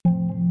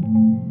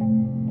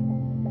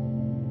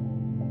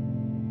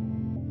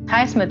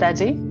Hi, Smita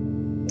ji.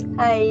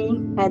 Hi.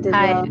 Hi, Hi.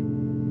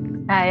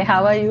 Divya. Hi,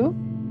 how are you?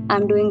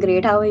 I'm doing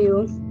great. How are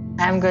you?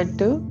 I'm good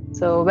too.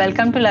 So,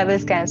 welcome to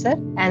Levels Cancer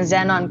and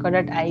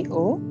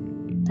ZenOnco.io.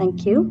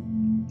 Thank you.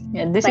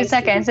 Yeah, this is Nice a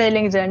to be cancer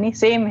healing journey.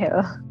 Same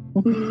here.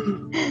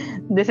 here.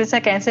 This is a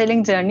cancer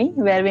healing journey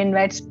where we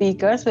invite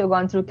speakers who have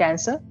gone through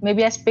cancer,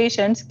 maybe as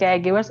patients,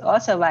 caregivers,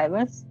 or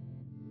survivors,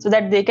 so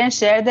that they can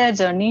share their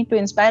journey to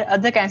inspire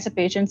other cancer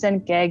patients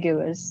and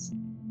caregivers.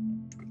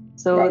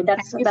 So, Right. thank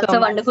That's you that's so a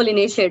much. wonderful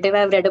initiative.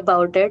 I've read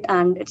about it,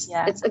 and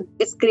Yeah.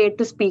 it's great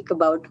to speak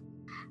about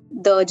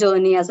the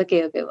journey as a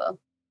caregiver.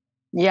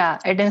 Yeah,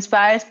 it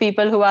inspires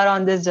people who are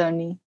on this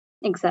journey.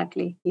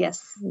 Exactly.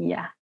 Yes.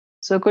 Yeah.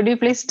 So could you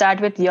please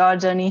start with your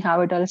journey, how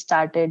it all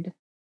started?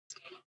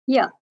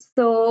 Yeah.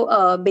 So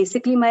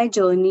basically, my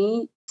journey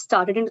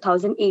started in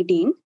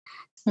 2018.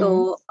 Hmm. So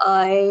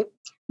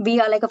we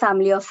are like a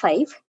family of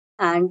five,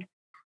 and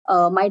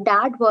my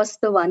dad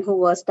was the one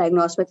who was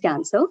diagnosed with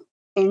cancer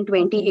in Okay.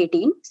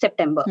 2018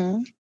 September. Hmm.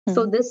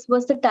 So Hmm. this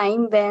was the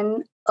time when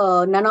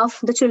none of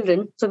the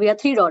children, so we are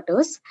three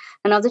daughters,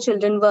 none of the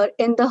children were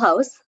in the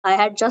house. I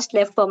had just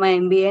left for my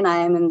MBA and I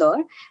am in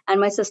Indore,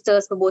 and my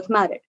sisters were both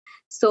married.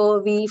 So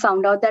we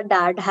found out that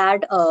dad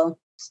had a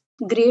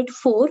grade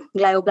 4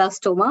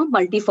 glioblastoma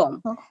multiform.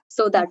 Oh,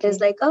 So that is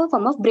okay. like a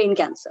form of brain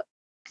cancer.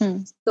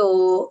 Hmm. So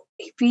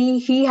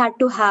he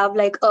had to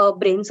have like a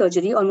brain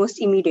surgery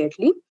almost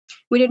immediately.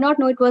 We did not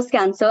know it was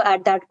cancer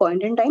at that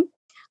point in time.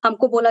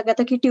 हमको बोला गया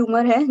था कि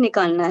tumour है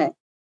निकालना है.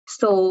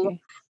 So Okay.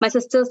 my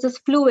sisters just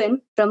flew in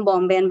from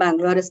Bombay and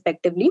Bangalore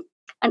respectively,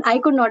 and I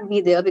could not be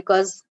there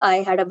because I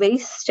had a very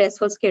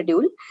stressful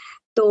schedule.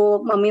 तो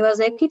mummy was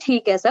like कि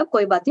ठीक है सब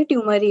कोई बात नहीं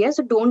ट्यूमर ही है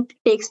सो डोंट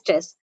टेक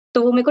स्ट्रेस.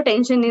 तो वो मेरे को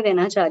टेंशन नहीं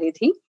देना चाह रही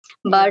थी,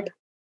 Yeah. But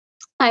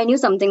I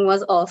knew something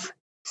was off.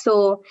 So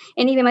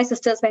anyway, my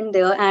sisters went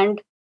there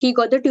and he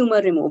got the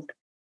tumor removed.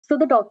 So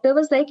the doctor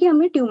was like, कि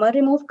हमने tumor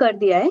remove कर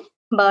दिया है,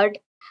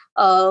 but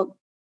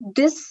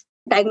this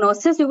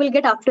diagnosis you will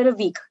get after a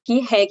week. कि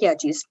है क्या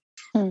चीज?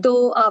 Hmm. So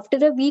after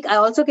a week, I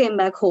also came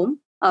back home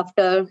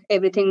after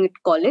everything at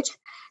college.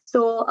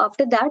 So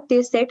after that,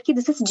 they said कि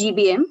this is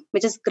GBM,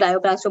 which is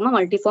glioblastoma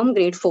multiform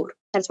grade 4.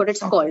 That's what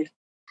it's Okay. called,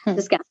 Hmm.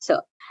 this cancer.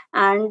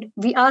 And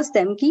we asked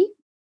them कि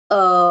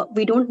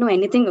we don't know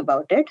anything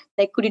about it.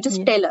 Like, could you just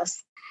Yeah. tell us?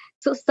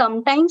 So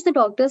sometimes the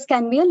doctors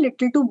can be a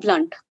little too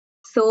blunt.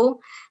 So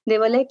they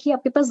were like कि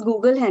आपके पास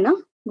Google है ना?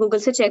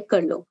 Google से check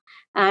कर लो.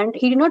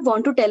 And he did not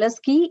want to tell us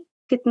कि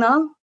कितना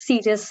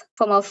serious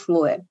form of वो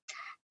है.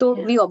 So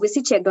Yeah. we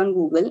obviously checked on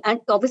Google,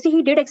 and obviously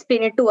he did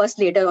explain it to us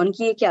later on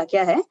कि ये क्या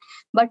क्या है.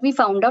 But we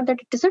found out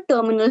that it is a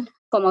terminal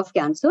form of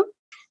cancer.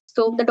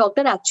 So the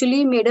doctor actually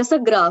made us a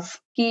graph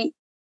कि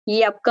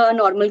ये आपका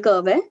normal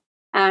curve है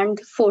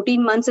and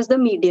 14 months is the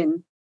median.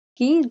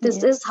 कि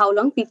this Yeah. is how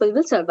long people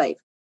will survive.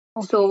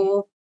 Okay. So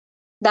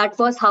that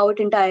was how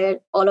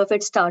all of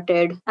it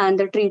started,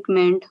 and the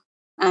treatment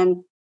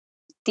and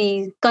the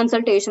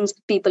consultations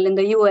with people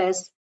in the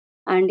US.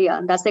 And yeah,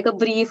 that's like a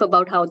brief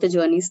about how the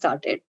journey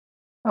started.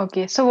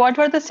 Okay. So what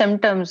were the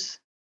symptoms?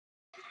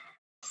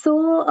 So,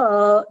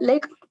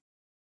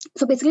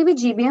 so basically with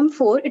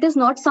GBM4, it is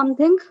not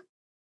something,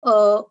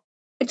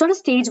 it's not a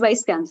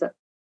stage-wise cancer.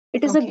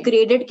 It is a Okay.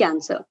 graded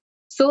cancer.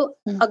 So,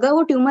 अगर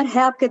वो tumor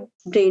है आपके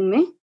brain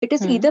में, it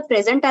is either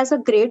present as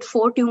a grade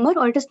 4 tumor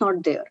or it is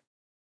not there.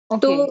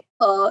 Okay.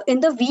 So,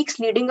 in the weeks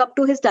leading up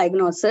to his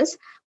diagnosis,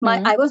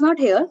 I was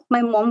not here.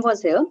 My mom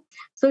was here.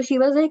 So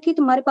she was like कि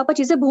तुम्हारे पापा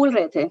चीजें भूल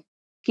रहे थे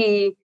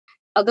कि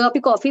अगर अभी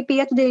कॉफी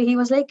पिया तो he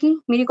was like कि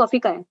मेरी कॉफी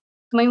कहाँ है?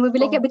 तो मम्मी भी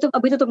like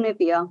अभी तो तुमने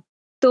पिया.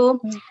 So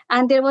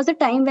and there was a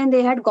time when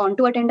they had gone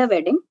to attend a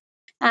wedding,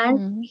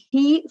 and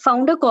he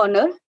found a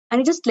corner and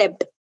he just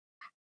slept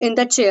in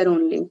that chair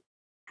only.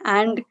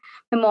 And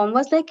my mom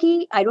was like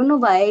कि I don't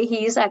know why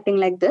he is acting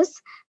like this.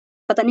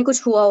 पता नहीं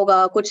कुछ हुआ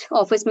होगा, कुछ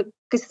office में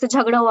किसी से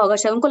झगड़ा हुआ होगा,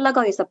 शायद उनको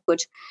लगा ये सब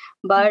कुछ.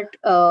 But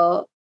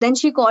then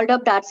she called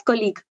up that's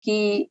colleague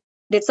कि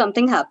डिड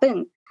समथिंग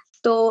हैपन.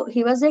 तो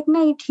ही वाज लाइक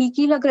नहीं ठीक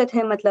ही लग रहे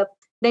थे मतलब.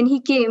 Then he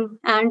came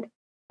and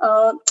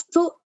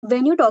so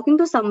when you talking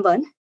to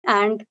someone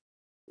and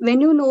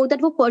when you know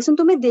that वो पर्सन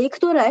तुम्हें देख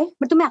तो रहा है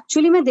बट तुम्हें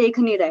एक्चुअली में देख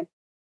नहीं रहा है.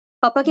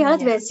 पापा की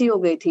हालत वैसी हो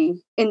गई थी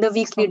in the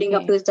weeks leading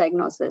up to his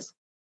diagnosis.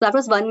 That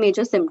was one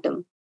major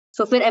symptom.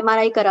 सो फिर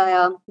एमआरआई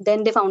कराया,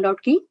 देन दे फाउंड आउट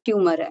कि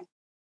ट्यूमर है.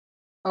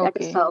 That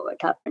is how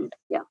it happened.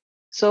 Yeah.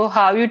 So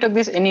how you took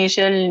this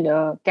initial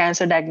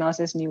cancer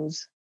diagnosis news?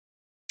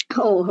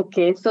 Oh,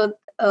 okay. So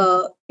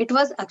it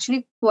was actually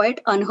quite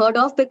unheard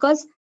of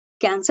because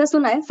cancer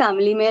सुना है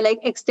family में,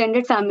 like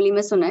extended family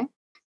में सुना है.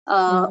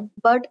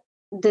 But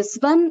this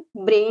one,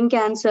 brain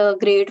cancer,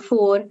 grade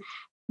 4,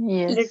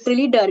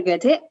 literally डर गए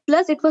थे.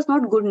 Plus it was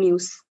not good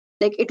news.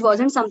 Like it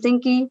wasn't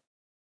something कि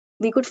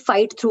we could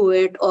fight through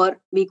it or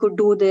we could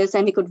do this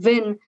and we could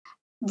win.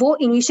 वो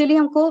initially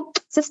हमको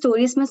सिर्फ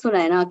stories में सुना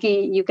है ना कि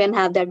you can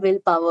have that will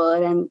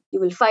power and you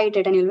will fight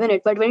it and you will win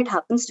it. But when it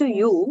happens to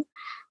you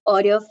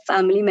और your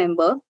family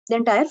member, the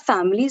entire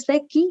family is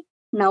like कि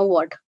now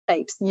what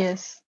types.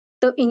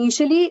 So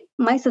initially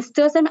my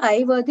sisters and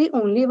I were the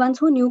only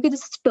ones who knew कि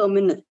this is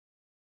terminal.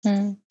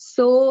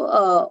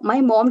 So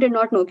my mom did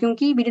not know,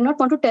 क्योंकि we did not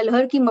want to tell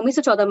her कि mummy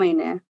से 14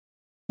 महीने है.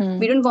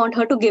 We didn't want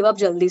her to give up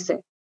jaldi se.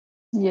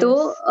 Yes.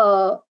 So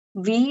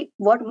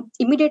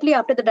immediately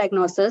after the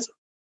diagnosis,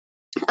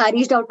 I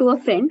reached out to a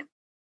friend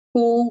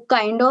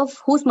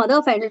whose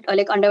mother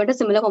underwent a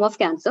similar form of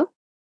cancer.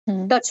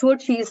 Touch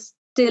wood, she's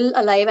still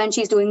alive and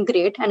she's doing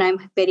great, and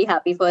I'm very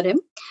happy for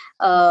him.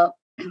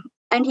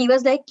 And he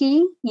was like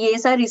कि ये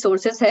सारे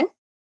resources है,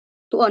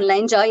 तो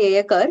online जा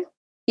ये कर,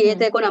 ये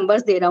तेरे को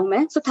numbers दे रहा हूँ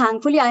मैं. So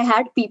thankfully I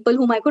had people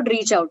whom I could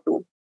reach out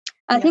to.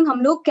 I think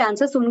हम लोग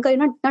कैंसर सुनकर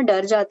ना इतना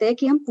डर जाते हैं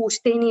कि हम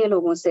पूछते ही नहीं है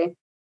लोगों से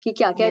कि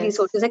क्या क्या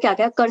रिसोर्सेज है, क्या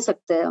क्या कर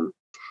सकते हैं हम.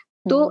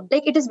 तो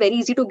like it is very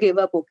easy to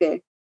give up, okay,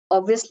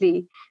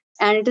 obviously,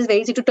 and it is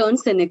very easy to turn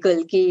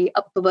cynical कि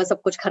अब तो बस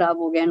सब कुछ खराब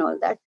हो गया and all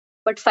that.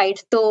 But fight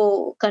तो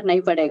करना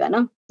ही पड़ेगा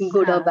ना,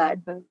 गुड और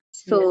bad.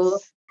 So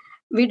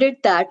we did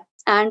that,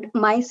 and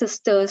my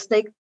sister's,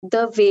 like the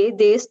way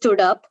they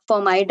stood up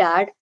for my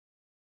dad,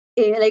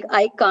 like I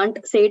can't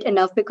say it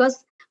enough, because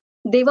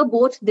they were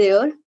both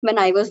there when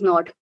I was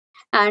not,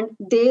 and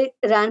they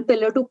ran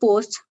pillar to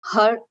post.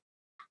 her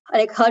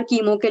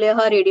chemo के लिए,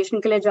 her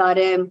radiation के लिए जा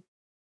रहे हैं.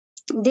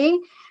 They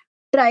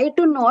try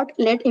to not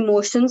let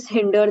emotions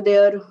hinder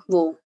their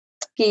वो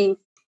कि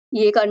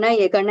ये करना है,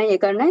 ये करना है, ये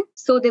करना है.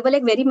 So they were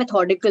like very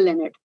methodical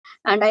in it,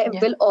 and I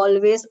will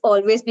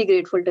always be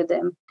grateful to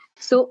them.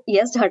 So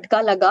yes,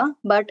 झटका लगा,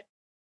 but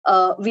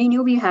we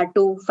knew we had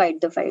to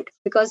fight the fight,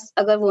 because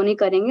अगर वो नहीं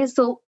करेंगे,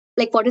 so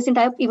like what is the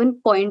entire even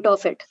point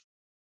of it,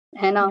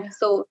 है ना?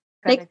 So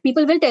like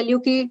people will tell you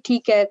कि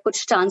ठीक है,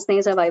 कुछ chance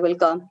नहीं survival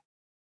का,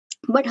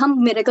 but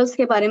हम miracles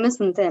के बारे में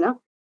सुनते हैं ना.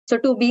 So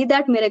to be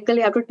that miracle,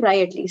 you have to try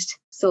at least.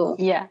 So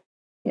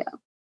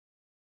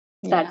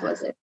that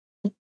was it.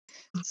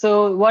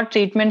 So what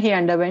treatment he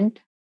underwent?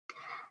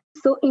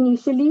 So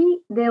initially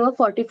there were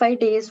 45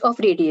 days of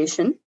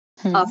radiation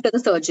after the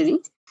surgery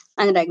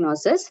and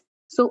diagnosis.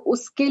 So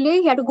uske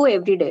liye he had to go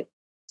every day.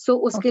 So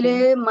uske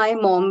liye my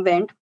mom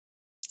went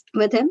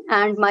with him,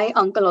 and my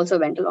uncle also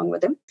went along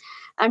with him.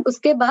 And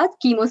uske baad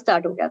chemo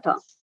start ho gaya tha.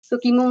 So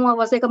chemo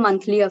was like a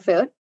monthly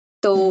affair.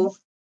 So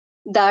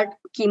that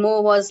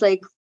chemo was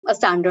like a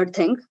standard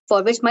thing,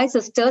 for which my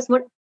sisters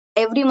would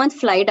every month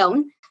fly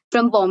down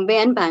from Bombay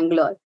and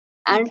Bangalore.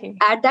 And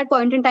at that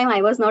point in time,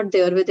 I was not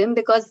there with him,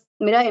 because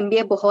mera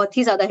MBA बहुत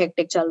ही ज़्यादा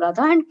hectic चल रहा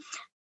था, and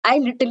I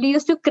literally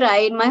used to cry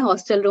in my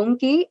hostel room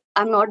कि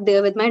I'm not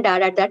there with my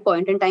dad at that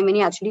point in time when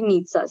he actually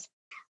needs us.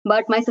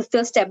 But my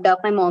sister stepped up,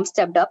 my mom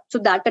stepped up, so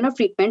that kind of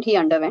treatment he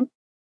underwent.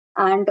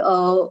 And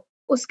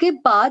उसके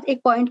बाद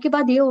एक point के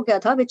बाद ये हो गया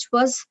था, which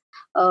was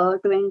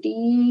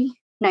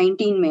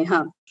 2019 में.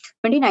 हाँ,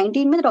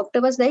 2019 में the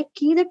doctor was like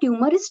कि the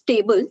tumor is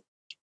stable,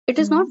 it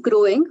is not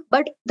growing,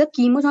 but the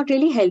chemo is not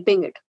really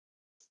helping it.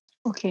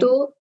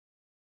 So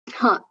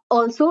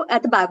also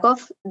at the back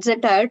of the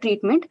entire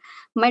treatment,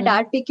 my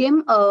dad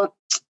became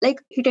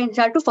like he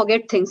started to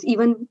forget things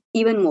even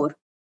more.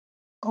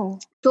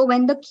 So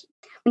when the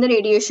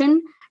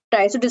radiation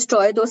tries to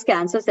destroy those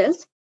cancer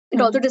cells, it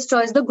also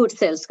destroys the good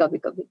cells kabhi.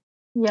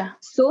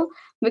 So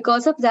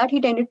because of that,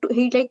 he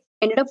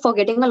ended up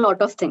forgetting a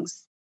lot of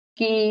things.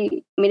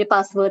 कि मेरे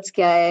passwords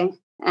क्या है,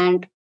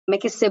 and मैं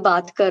किससे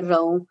बात कर रहा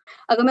हूँ.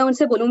 अगर मैं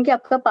उनसे बोलूँ कि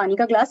आपका पानी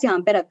का ग्लास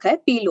यहाँ पे रखा है,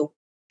 पी लो,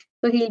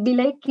 तो he'll be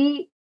like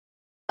कि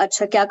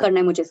अच्छा क्या करना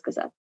है मुझे इसके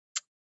साथ.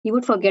 He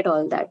would forget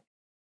all that.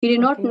 He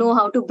did not know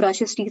how to brush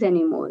his teeth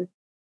anymore.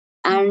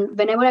 And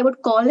whenever I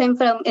would call him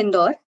from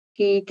Indore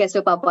कि कैसे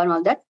हो पापा and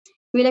all that, he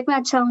would be like मैं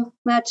अच्छा हूँ,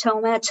 मैं अच्छा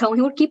हूँ, मैं अच्छा हूँ.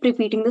 He would keep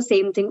repeating the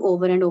same thing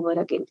over and over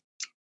again.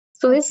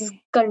 So his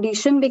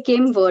condition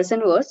became worse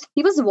and worse.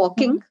 He was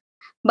walking,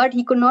 but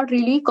he could not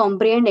really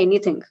comprehend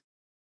anything.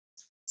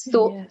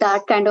 So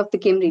that kind of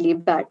became really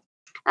bad.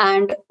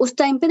 And उस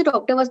time पे the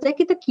doctor was like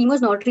कि the chemo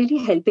is not really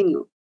helping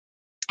him.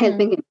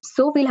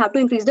 So we'll have to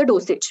increase the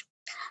dosage.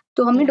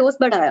 तो हमने dose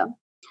बढ़ाया,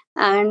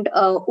 and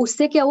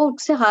उससे क्या हुआ,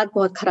 उससे हाथ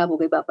बहुत खराब हो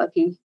गई पापा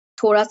की.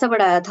 थोड़ा सा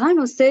बढ़ाया था, and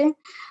उससे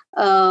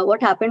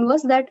what happened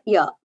was that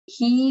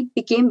he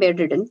became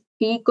bedridden.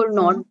 He could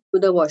not go to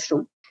the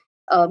washroom.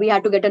 We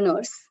had to get a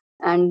nurse,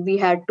 and we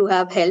had to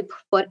have help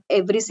for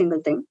every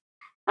single thing.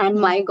 And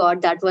my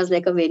God, that was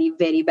like a very,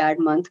 very bad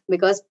month,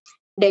 because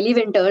Delhi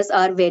winters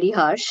are very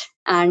harsh,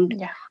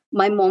 and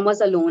my mom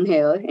was alone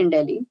here in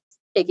Delhi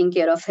taking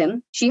care of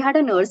him. She had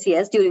a nurse,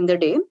 yes, during the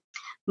day,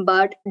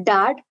 but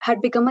dad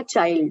had become a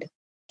child.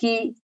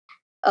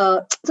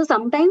 So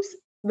sometimes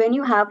when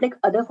you have like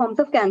other forms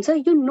of cancer,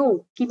 you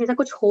know कि मेरा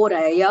कुछ हो रहा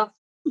है, या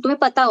तुम्हें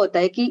पता होता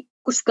है कि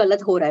कुछ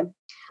गलत हो रहा है.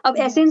 अब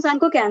ऐसे इंसान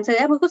को कैंसर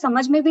है, उसको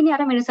समझ में भी नहीं आ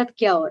रहा मेरे साथ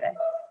क्या हो रहा है.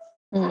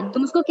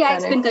 तुम उसको क्या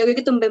एक्सप्लेन करोगे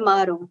कि तुम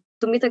बीमार हो?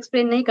 तुम भी तो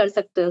एक्सप्लेन नहीं कर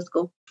सकते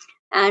उसको.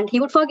 And he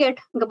would forget.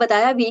 उनको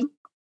बताया भी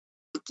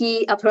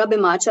कि आप थोड़ा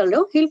बीमार चल रहे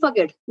हो, he will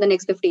forget the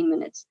next 15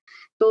 minutes.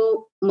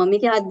 तो मम्मी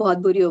की हालत बहुत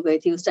बुरी हो गई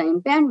थी उस टाइम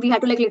पे, and we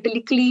had to like literally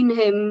clean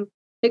him,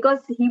 because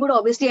he would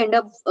obviously and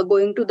up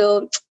going to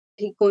the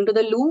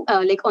loo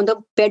like on the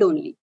bed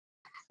only.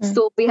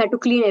 So we had to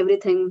clean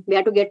everything, we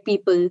had to get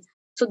people.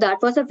 So that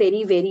was a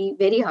very, very,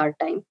 very hard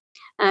time.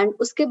 And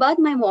uske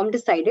baad my mom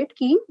decided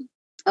कि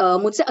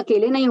मुझसे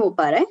अकेले नहीं हो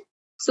पा रहा है.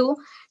 So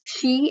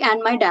she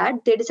and my dad,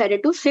 they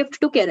decided to shift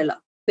to Kerala,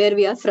 where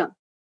we are from.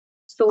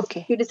 So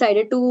he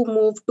decided to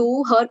move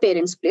to her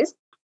parents' place,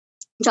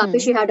 जहाँ पे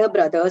she had her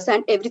brothers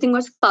and everything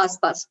was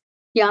पास.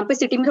 यहाँ पे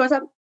city में थोड़ा सा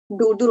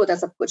दूर होता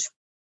सब कुछ,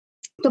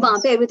 तो वहाँ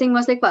पे everything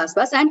was like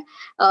pass. And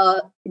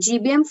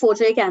GBM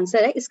 4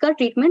 cancer है, इसका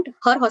ट्रीटमेंट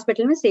हर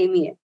हॉस्पिटल में सेम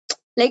ही है.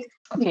 Like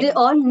they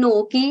all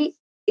know कि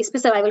इस पे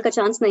सर्वाइवल का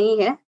चांस नहीं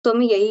है, तो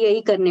हमें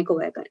यही करने को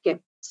है करके.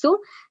 So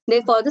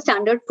they follow the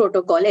standard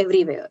protocol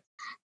everywhere.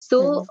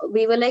 So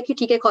we were like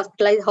ठीक है,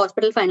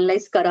 हॉस्पिटल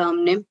फाइनलाइज करा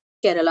हमने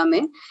केरला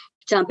में,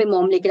 जहाँ पे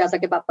मॉम लेके जा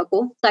सके पापा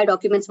को, सारे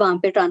डॉक्यूमेंट्स वहाँ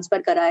पे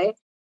ट्रांसफर कराए,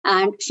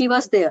 and she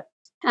was there.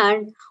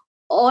 And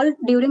all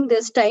during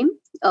this time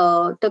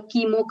the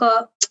chemo का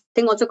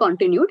thing also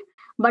continued,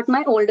 but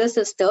my older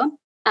sister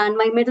and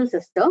my middle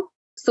sister,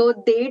 so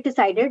they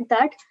decided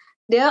that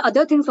there are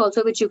other things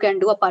also which you can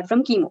do apart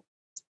from chemo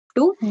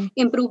to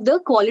improve the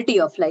quality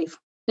of life.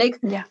 Like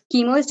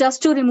chemo is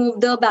just to remove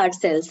the bad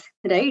cells,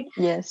 right?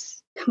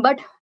 Yes.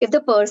 But if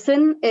the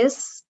person is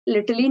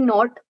literally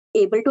not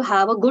able to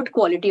have a good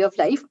quality of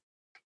life,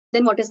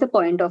 then what is the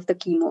point of the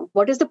chemo?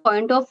 What is the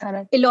point of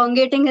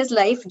elongating his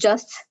life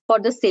just for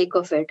the sake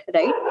of it,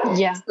 right?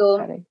 Yeah. So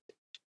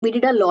we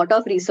did a lot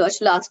of research.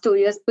 Last 2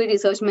 years पे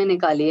research में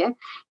निकाली है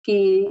कि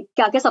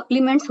क्या-क्या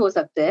supplements हो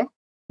सकते हैं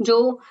जो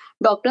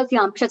डॉक्टर्स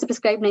यहाँ पे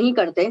प्रिस्क्राइब नहीं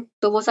करते,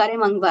 तो वो सारे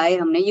मंगवाए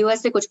हमने.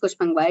 यूएस से कुछ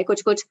मंगवाए,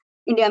 कुछ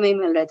इंडिया में ही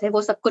मिल रहे थे,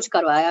 वो सब कुछ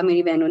करवाया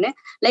मेरी बहनों ने.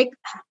 Like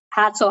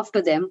hats off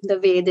to them the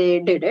way they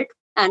did it,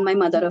 and my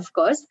mother of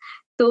course.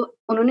 तो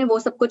उन्होंने वो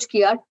सब कुछ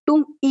किया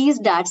टू ईज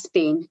डैड्स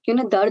पेन, कि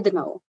उन्हें दर्द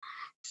ना हो.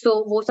 सो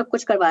वो सब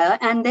कुछ करवाया.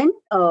 And then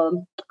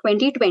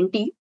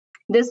 2020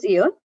 this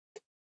year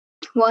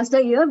was the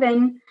year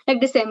when, like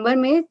December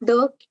में,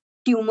 the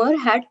tumor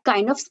had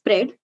kind of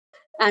spread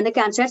and the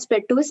cancer had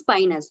spread to his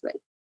spine as well.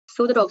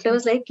 So the doctor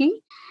was like,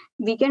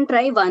 we can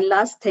try one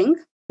last thing,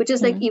 which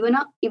is like even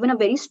a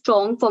very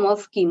strong form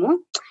of chemo.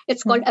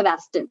 It's called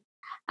Avastin,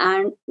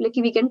 and like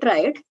we can try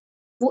it.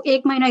 वो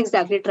 1 महीना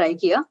exactly try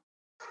किया.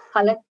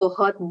 हालत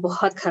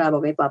बहुत खराब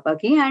हो गई पापा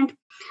की, and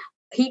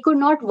he could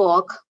not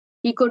walk,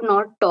 he could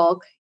not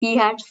talk, he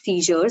had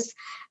seizures,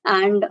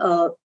 and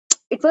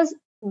it was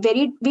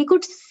we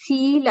could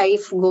see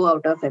life go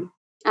out of him,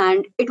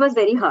 and it was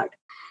very hard.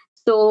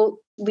 So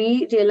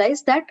we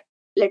realized that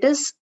let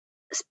us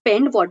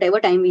spend whatever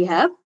time we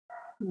have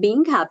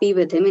being happy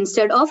with him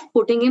instead of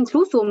putting him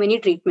through so many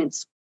treatments.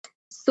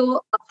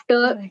 So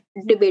after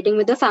debating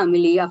with the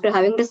family, after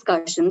having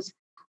discussions,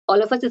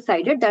 all of us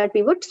decided that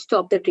we would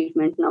stop the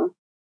treatment now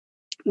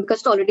because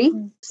it's already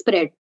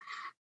spread.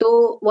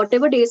 So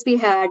whatever days we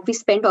had, we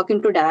spent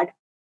talking to dad.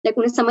 Like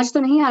उन्हें समझ तो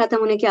नहीं आ रहा था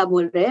उन्हें क्या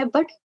बोल रहे हैं,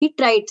 but he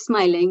tried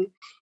smiling.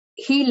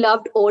 He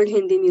loved old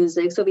Hindi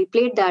music, so we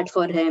played that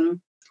for him.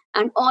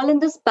 And all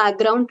in this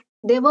background,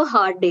 there were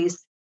hard days.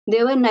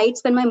 There were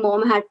nights when my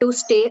mom had to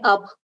stay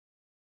up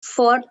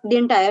for the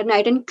entire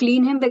night and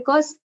clean him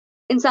because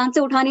इंसान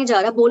से उठा नहीं जा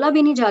रहा, बोला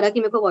भी नहीं जा रहा कि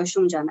मेरे को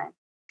वॉशरूम जाना है.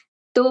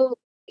 तो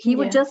he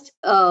would just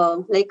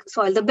like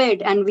soil the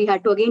bed, and we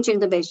had to again change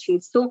the bed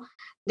sheets. So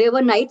there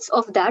were nights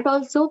of that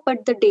also,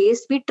 but the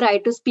days we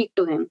tried to speak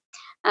to him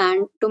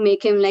and to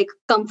make him like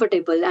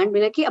comfortable and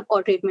be like कि अब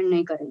और treatment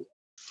नहीं करेंगे.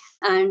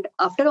 And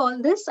after all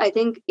this, I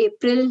think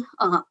April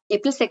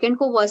 2nd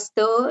ko was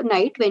the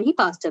night when he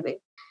passed away.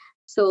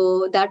 So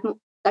that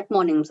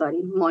morning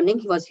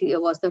was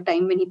the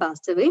time when he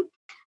passed away.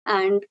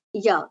 And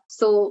yeah,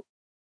 so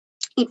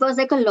it was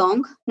like a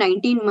long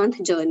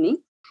 19-month journey.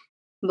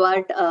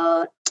 But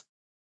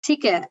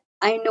ठीक है,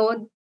 I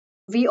know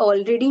we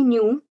already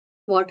knew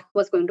what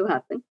was going to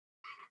happen.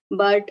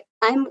 But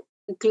I'm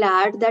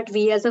glad that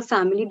we as a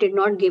family did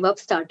not give up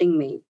starting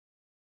May.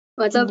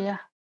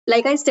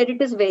 Like I said,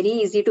 it is very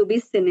easy to be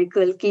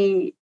cynical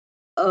ki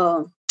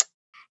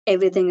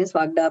everything is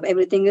fucked up,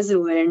 everything is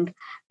ruined,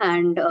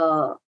 and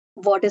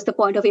what is the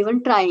point of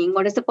even trying?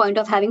 What is the point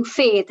of having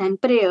faith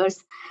and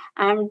prayers?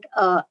 And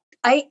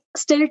I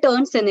still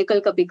turn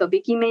cynical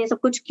kabhi कि मैं ये सब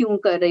कुछ क्यों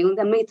कर रही हूँ,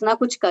 हमने इतना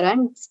कुछ करा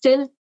and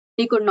still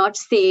we could not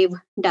save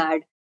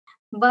dad.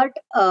 But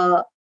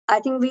I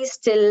think we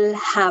still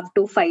have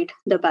to fight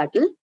the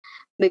battle,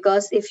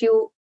 because if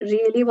you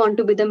really want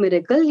to be the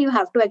miracle, you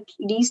have to at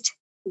least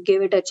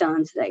give it a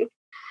chance, right?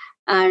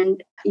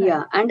 And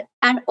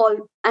and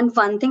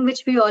one thing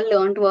which we all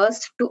learned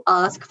was to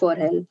ask for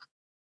help.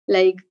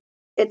 Like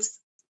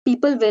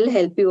people will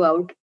help you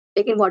out,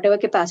 like in whatever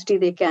capacity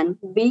they can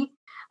be.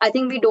 I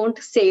think we don't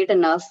say it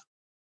enough.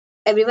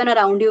 Everyone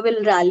around you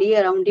will rally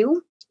around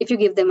you if you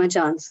give them a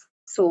chance.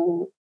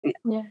 So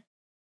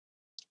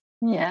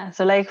yeah.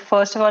 So like,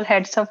 first of all,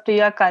 heads up to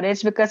your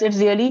courage, because it's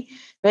really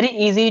very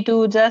easy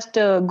to just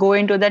go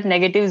into that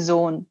negative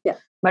zone. Yeah.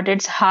 But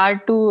it's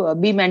hard to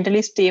be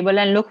mentally stable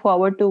and look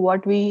forward to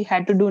what we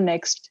had to do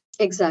next.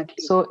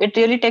 Exactly. So it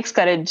really takes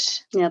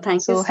courage. Yeah,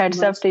 thank you. So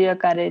heads up to your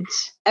courage.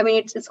 I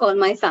mean, it's all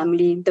my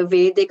family. The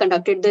way they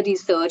conducted the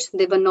research,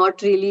 they were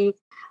not really.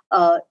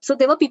 So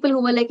there were people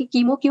who were like,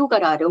 "Chemo क्यों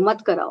करा रहे हो?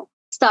 मत कराओ."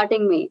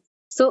 Starting May.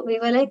 So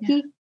we were like,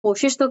 "कि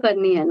कोशिश तो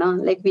करनी है ना.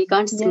 Like we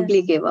can't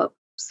simply give up."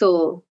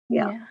 So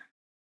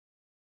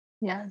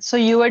Yeah. So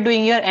you were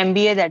doing your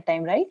MBA that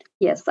time, right?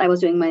 Yes, I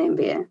was doing my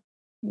MBA.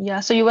 Yeah.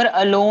 So you were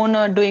alone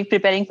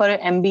preparing for your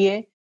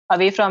MBA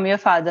away from your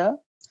father.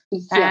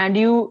 Yeah. And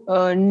you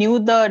knew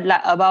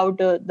about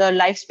the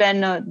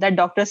lifespan that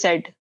doctor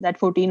said, that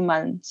 14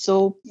 months.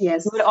 So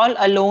Yes, you were all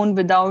alone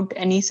without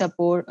any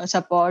support,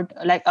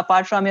 like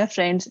apart from your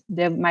friends.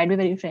 There might be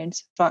very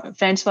friends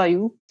for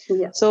you.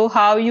 yeah. So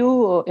how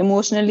you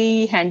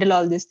emotionally handle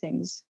all these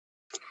things?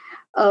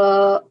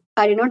 I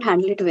did not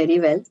handle it very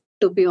well,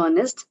 to be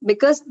honest,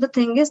 because the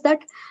thing is that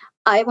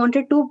I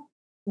wanted to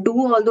do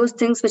all those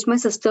things which my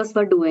sisters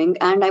were doing,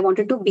 and I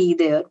wanted to be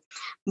there.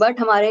 But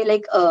hamare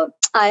like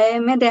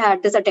IIM, they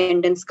had this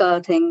attendance ka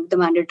thing, the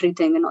mandatory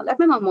thing and all that.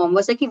 My mom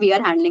was like, we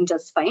are handling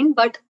just fine,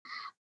 but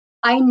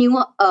I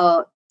knew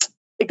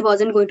it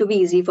wasn't going to be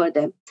easy for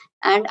them.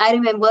 And I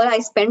remember I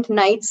spent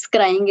nights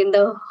crying in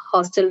the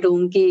hostel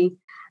room.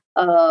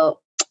 Uh,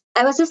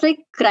 I was just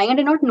like crying. I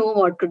did not know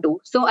what to do.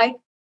 So I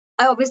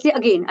obviously,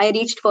 again, I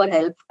reached for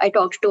help. I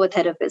talked to a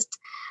therapist.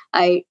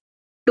 I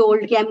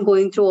told her I'm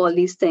going through all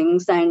these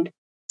things, and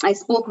I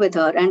spoke with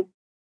her, and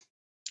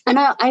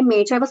I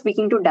made sure I was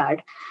speaking to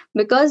dad,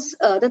 because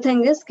the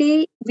thing is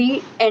कि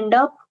we end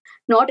up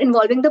not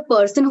involving the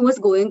person who is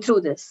going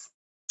through this.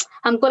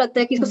 हमको लगता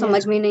है कि इसको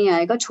समझ में नहीं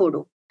आएगा,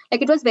 छोड़ो.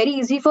 Like it was very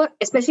easy for,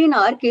 especially in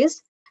our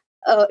case,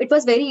 it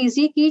was very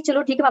easy कि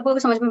चलो ठीक है, पापा को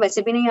समझ में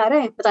वैसे भी नहीं आ रहा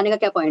है, बताने का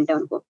क्या पॉइंट है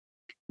उनको.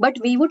 But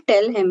we would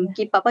tell him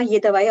कि पापा ये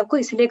दवाई आपको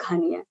इसलिए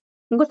खानी है.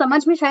 उनको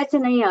समझ में शायद से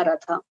नहीं आ रहा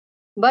था.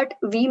 But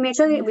we made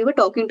sure we were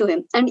talking to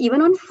him. And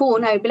even on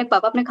phone, I'd be like,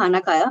 पापा आपने खाना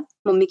खाया?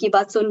 मम्मी की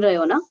बात सुन रहे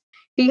हो ना?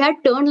 He had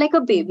turned like a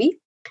baby.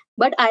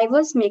 But I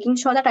was making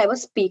sure that I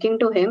was speaking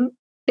to him,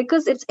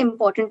 because it's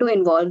important to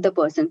involve the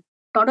person.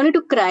 Not only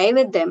to cry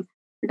with them,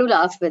 to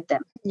laugh with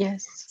them.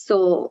 Yes.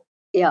 So,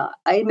 yeah,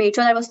 I made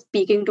sure I was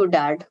speaking to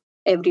dad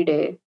every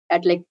day,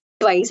 at like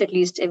twice at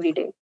least every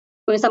day.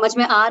 उन्हें समझ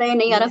में आ रहा है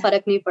नहीं आ रहा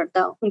फर्क नहीं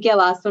पड़ता, उनकी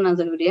आवाज सुनना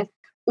जरूरी है,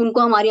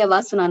 उनको हमारी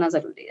आवाज सुनाना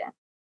जरूरी है.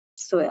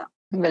 So yeah.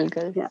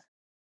 Biल्कुल.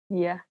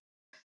 Yeah.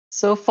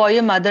 So for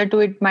your mother too,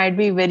 it might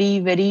be very,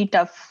 very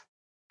tough,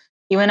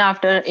 even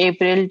after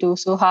April too.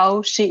 So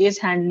how she is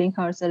handling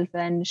herself,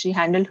 and she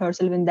handled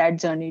herself in that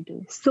journey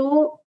too.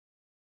 So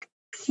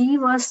she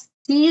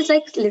is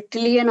like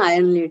literally an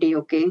iron lady,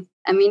 okay?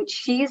 I mean,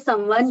 she is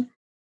someone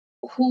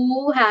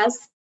who has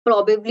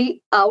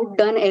probably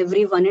outdone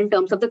everyone in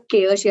terms of the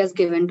care she has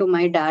given to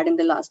my dad in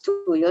the last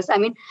 2 years. I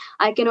mean,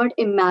 I cannot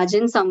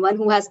imagine someone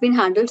who has been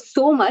handled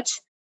so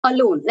much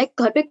alone. Like,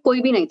 घर पे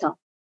कोई भी नहीं था.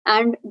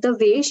 And the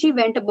way she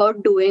went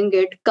about doing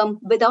it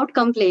without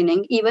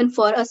complaining, even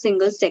for a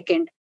single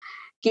second,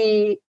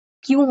 कि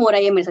क्यों हो रहा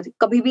है ये मेरे साथ,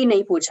 कभी भी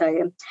नहीं पूछा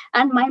है.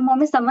 And my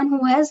mom is someone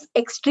who has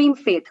extreme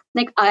faith.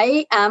 Like,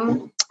 I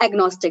am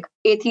agnostic,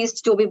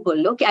 atheist, जो भी बोल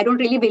लो, कि I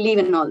don't really believe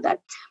in all that.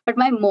 But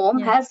my mom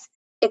has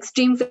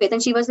extreme faith,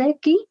 and she was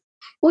like कि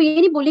वो ये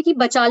नहीं बोली कि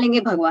बचा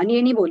लेंगे भगवान,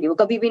 ये नहीं बोली, वो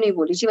कभी भी नहीं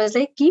बोली. She was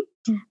like कि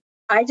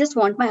I just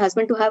want my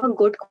husband to have a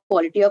good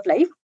quality of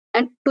life,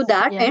 and to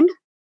that end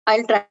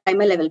I'll try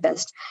my level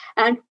best.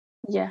 And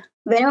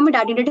whenever my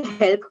dad needed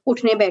help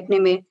उठने बैठने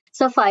में,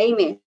 सफाई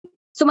में,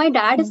 so my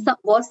dad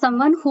was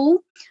someone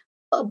who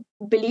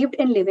believed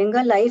in living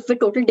a life with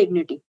total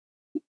dignity.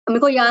 मेरे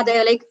को याद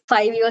है, like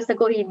 5 years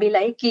ago he'd be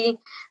like कि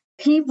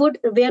he would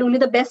wear only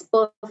the best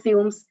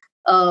perfumes,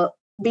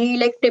 be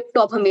like tip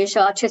top,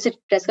 हमेशा अच्छे से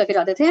dress करके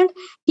जाते थे. And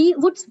he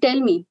would tell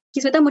me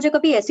कि श्वेता मुझे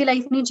कभी ऐसी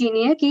लाइफ नहीं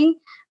जीनी है कि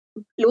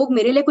लोग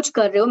मेरे लिए कुछ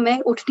कर रहे हो, मैं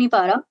उठ नहीं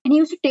पा रहा. And he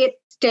used to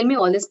tell me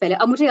all this पहले.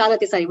 अब मुझे याद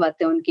आती सारी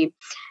बातें उनकी.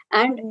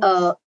 And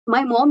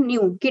my mom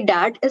knew कि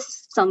dad is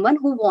someone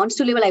who wants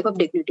to live a life of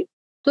dignity.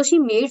 So she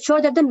made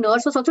sure that the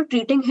nurse was also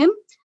treating him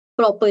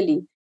properly,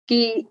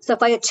 कि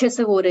सफाई अच्छे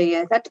से हो रही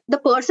है, that the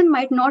person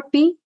might not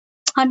be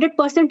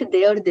 100%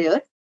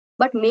 there,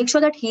 but make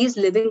sure that he is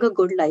living a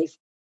good life.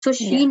 So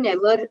she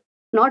never,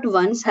 not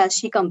once has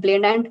she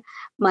complained. And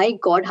my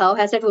God, how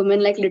has that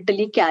woman like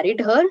literally carried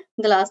her in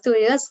the last 2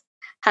 years?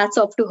 Hats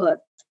off to her.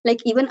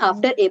 Like even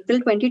after April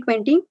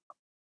 2020,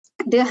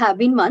 there have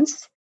been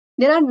months,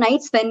 there are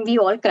nights when we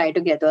all cry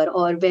together,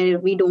 or where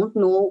we don't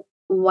know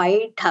why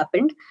it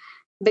happened,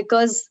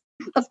 because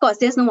of course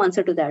there's no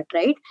answer to that,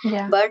 right?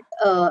 But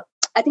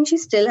I think she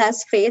still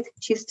has faith,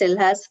 she still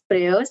has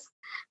prayers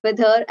with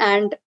her,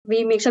 and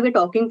we make sure we're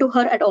talking to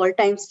her at all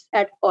times,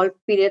 at all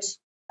periods,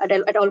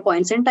 at all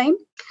points in time.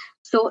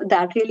 So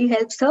that really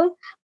helps her.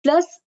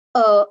 Plus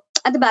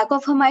at the back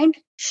of her mind,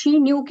 she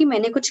knew कि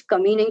मैंने कुछ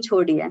कमी नहीं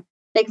छोड़ी है.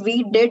 Like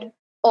we did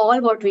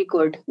all what we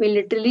could. We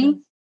literally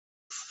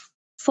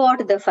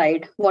fought the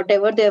fight.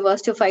 Whatever there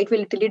was to fight, we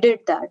literally did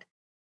that.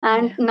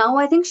 And now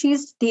I think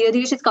she's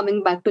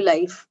coming back to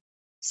life.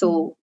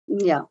 So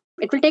yeah,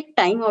 it will take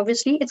time.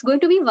 Obviously, it's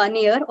going to be 1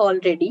 year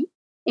already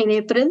in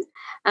April,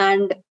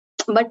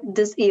 but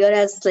this year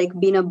has like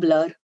been a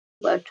blur.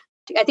 But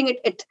I think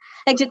it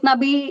like जितना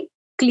भी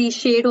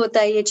cliched होता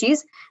है ये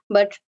चीज,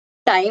 but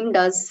time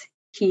does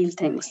heal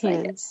things.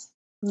 I guess.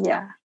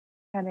 Yeah,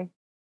 correct.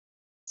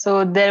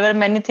 So there were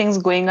many things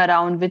going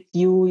around with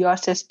you, your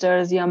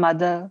sisters, your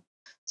mother.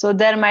 So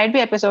there might be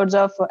episodes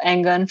of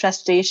anger and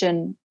frustration,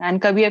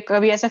 and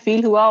कभी ऐसा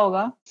feel हुआ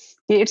होगा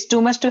कि it's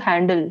too much to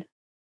handle.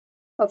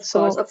 Of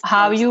course.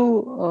 How you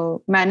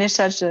manage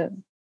such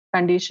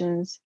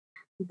conditions?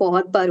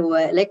 बहुत बार हुआ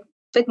है, like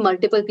with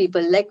multiple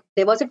people. Like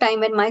there was a time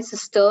when my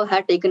sister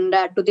had taken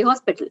dad to the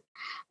hospital,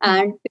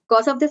 and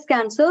because of this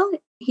cancer,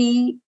 he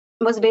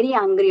was very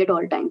angry at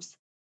all times.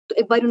 तो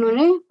एक बार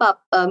उन्होंने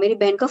मेरी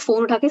बहन का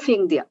phone उठा के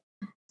फेंक दिया,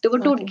 तो वो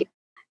टूट गया.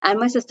 And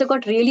my sister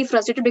got really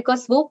frustrated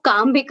because वो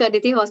काम भी कर रही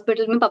थी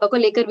हॉस्पिटल में, पापा को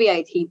लेकर भी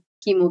आई थी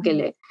कीमो के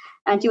लिए.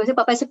 And she was like,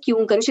 पापा ऐसा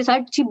क्यों कर?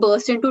 She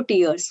burst into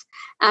tears.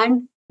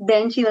 And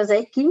then she was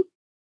like,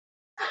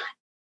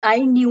 I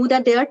knew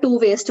that there are two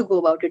ways to go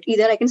about it.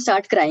 Either I can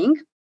start crying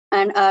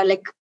and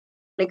like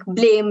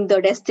blame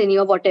the destiny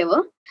or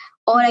whatever,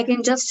 or I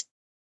can just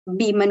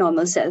be my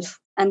normal self.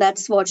 And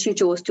that's what she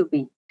chose to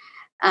be.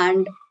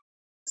 And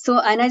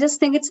I just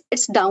think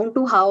it's down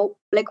to how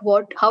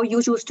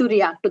you choose to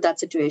react to that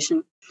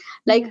situation.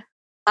 Like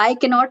I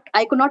could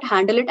not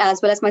handle it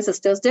as well as my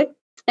sisters did.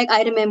 Like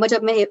I remember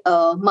जब मैं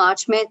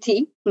मार्च में थी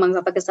mummy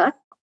papa के साथ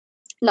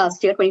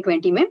last year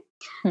 2020 में,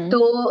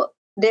 तो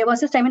there was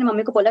this time मैंने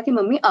mummy को बोला कि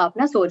मम्मी आप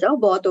ना सो जाओ,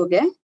 बहुत हो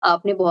गया है,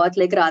 आपने बहुत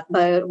रात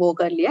भर वो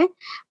कर लिया है,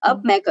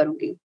 अब मैं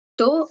करूंगी.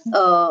 तो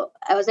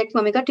आई वाज लाइक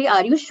मम्मी का ठीक,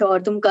 आर यू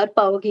श्योर तुम कर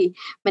पाओगी?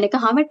 मैंने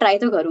कहा हाँ मैं ट्राई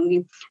तो करूंगी.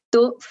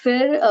 तो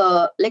फिर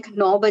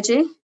 9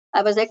 बजे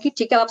आई वाज लाइक कि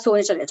ठीक है आप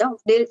सोने चले जाओ,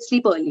 they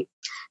sleep early.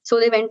 So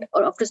they went,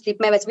 और आफ्टर स्लीप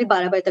मैं वैसे भी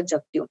 12 बजे तक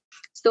जगती हूँ.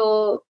 So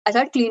I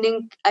start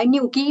cleaning. I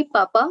knew कि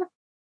पापा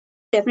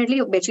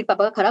डेफिनेटली बेडशीट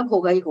पापा का खराब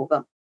होगा ही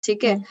होगा,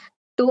 ठीक है.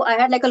 So I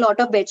had a lot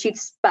of bed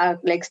sheets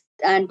packed,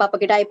 and Papa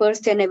के diapers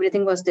and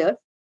everything was there.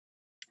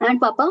 And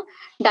Papa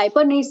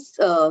diaper नहीं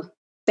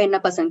पहनना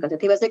पसंद करते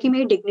थे. He was like कि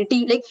मेरी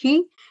dignity, he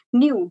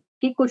knew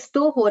कि कुछ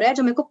तो हो रहा है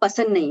जो मेरे को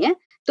पसंद नहीं है.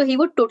 So he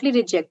would totally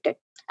reject it.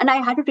 And I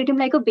had to treat him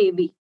like a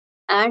baby.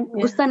 And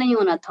गुस्सा नहीं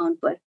होना था उन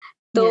पर.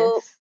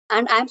 So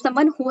and I'm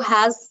someone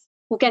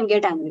who can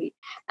get angry.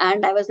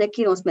 And I was like,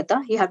 no,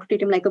 Smitha, you have to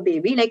treat him like a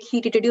baby. Like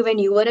he treated you when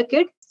you were a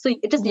kid. So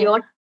it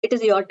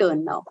is your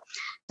turn now.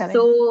 Correct.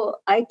 So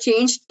I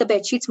changed the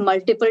bed sheets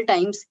multiple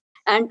times,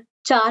 and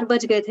 4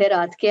 बज गए थे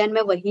रात के, and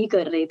मैं वही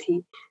कर रही थी.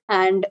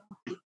 And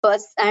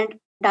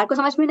dad को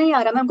समझ में नहीं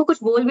आ रहा, मैं उनको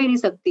कुछ बोल भी नहीं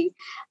सकती.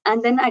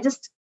 And then I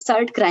just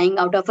started crying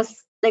out of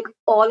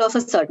all of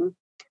a sudden.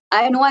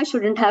 I know I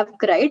shouldn't have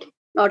cried,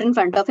 not in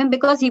front of him,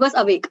 because he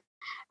was awake.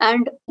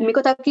 And मेरे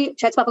को था कि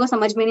शायद पापा को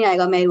समझ में नहीं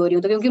आएगा मैं रो रही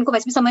हूँ, तो क्योंकि उनको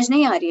वैसे भी समझ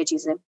नहीं आ रही है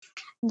चीजें.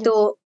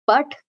 तो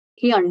but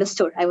he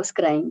understood I was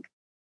crying,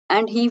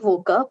 and he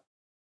woke up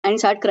and he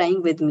started crying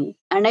with me.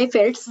 And I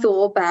felt so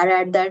bad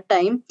at that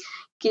time.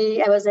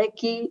 I was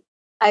like,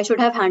 I should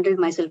have handled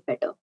myself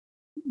better.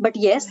 But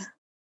yes,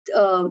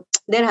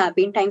 there have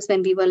been times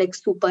when we were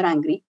super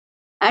angry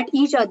at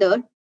each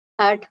other,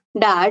 at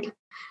dad,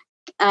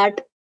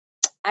 at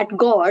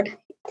God,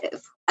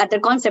 at the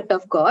concept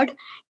of God.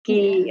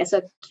 ऐसा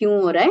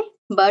क्यों हो रहा है?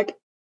 But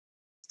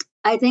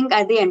I think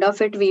at the end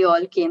of it, we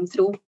all came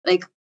through,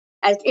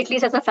 at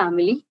least as a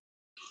family.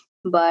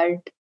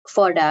 But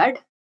for dad,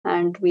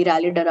 and we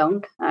rallied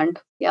around, and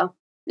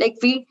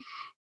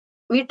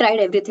we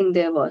tried everything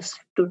there was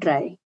to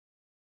try.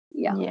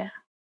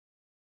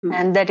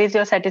 And that is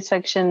your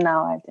satisfaction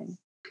now, I think.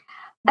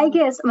 I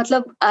guess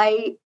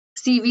I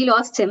see we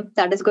lost him.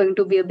 That is going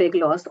to be a big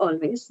loss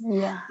always.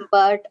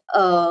 But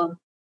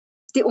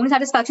the only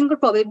satisfaction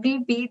could probably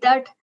be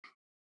that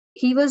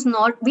we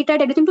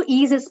tried everything to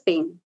ease his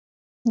pain.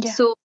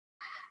 So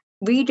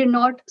we did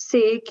not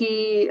say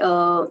कि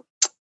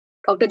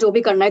doctor जो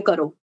भी करना है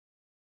करो.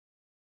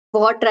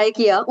 बहुत try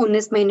किया,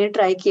 19 महीने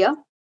try किया,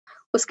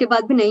 उसके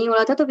बाद भी नहीं हो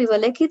रहा था. तो we were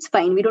like it's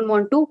fine, we don't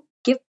want to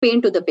give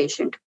pain to the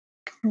patient.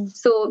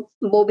 सो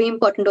वो भी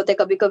इम्पोर्टेंट होता है.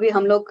 कभी कभी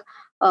हम लोग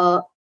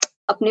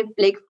अपने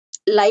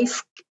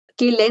लाइफ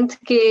की लेंथ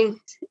के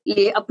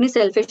लिए अपनी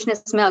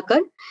सेल्फिशनेस में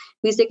आकर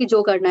वी से कि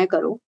जो करना है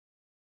करो,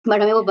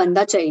 बट हमें वो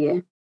बंदा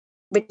चाहिए,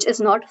 which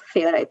is not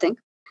fair. I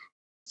think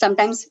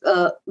sometimes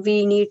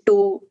we need to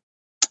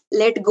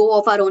let go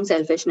of our own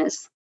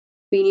selfishness.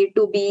 We need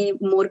to be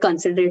more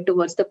considerate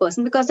towards the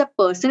person, because the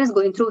person is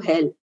going through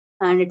hell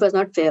and it was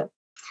not fair.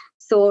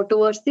 So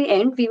towards the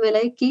end, we were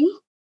like,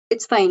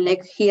 it's fine.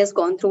 He has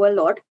gone through a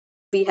lot.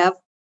 We have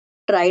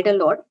tried a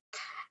lot.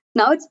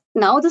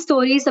 Now the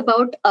story is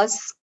about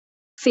us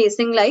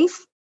facing life,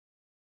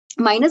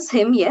 minus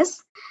him,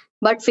 yes,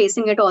 but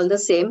facing it all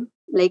the same.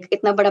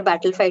 इतना बड़ा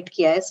battle fight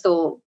किया है,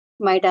 so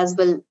might as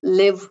well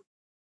live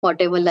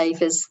whatever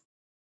life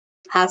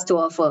has to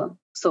offer.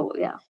 So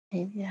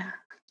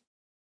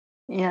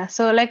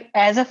So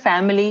as a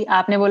family,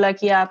 आपने बोला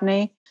कि आपने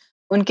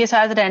उनके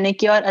साथ रहने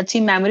की और अच्छी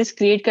मेमोरीज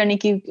क्रिएट करने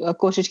की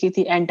कोशिश की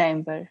थी एंड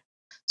टाइम पर.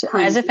 So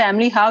as a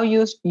family, how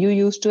you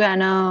used to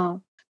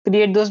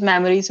create those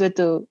memories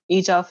with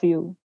each of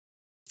you?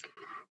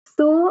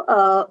 So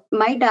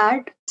my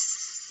dad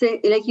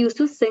used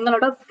to sing a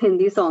lot of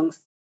Hindi songs.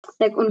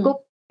 उनको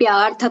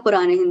प्यार था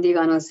पुराने हिंदी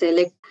गानों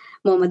से,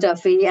 मोहम्मद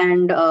रफी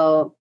एंड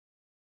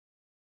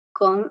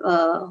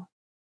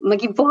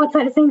बहुत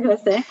सारे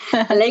singers हैं.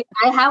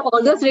 I have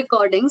all those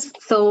recordings.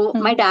 So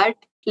my dad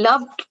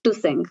loved to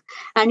sing,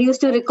 and he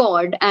used to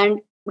record, and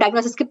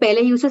diagnosis के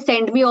पहले he used to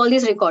send me all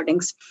these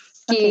recordings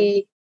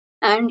कि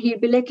and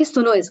he'd be like कि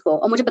सुनो इसको,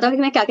 और मुझे पता है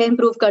कि मैं क्या क्या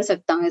improve कर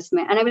सकता हूँ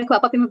इसमें, and I was like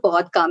पापा फिर मैं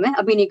बहुत काम है,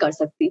 अभी नहीं कर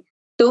सकती,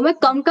 तो मैं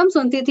कम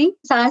सुनती थी,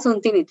 सारा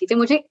सुनती नहीं थी। फिर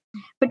मुझे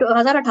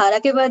 2018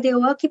 के बाद ये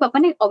हुआ कि पापा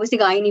ने ऑब्वियसली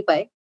गा ही नहीं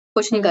पाए,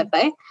 कुछ नहीं कर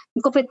पाए,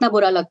 उनको फिर इतना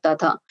बुरा लगता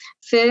था।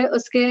 फिर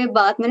उसके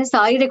बाद मैंने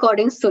सारी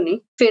रिकॉर्डिंग्स सुनी,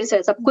 फिर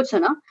से सब कुछ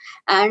सुना,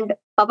 एंड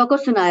पापा को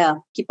सुनाया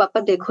कि पापा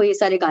देखो ये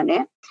सारे गाने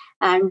हैं,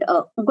 एंड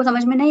उनको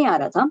समझ में नहीं आ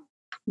रहा था।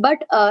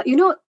 But you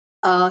know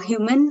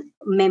human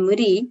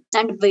memory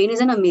and brain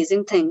is an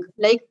amazing thing,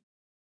 like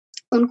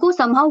उनको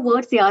समहाउ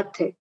वर्ड्स याद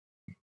थे,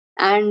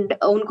 एंड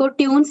उनको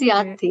ट्यून्स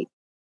याद थी,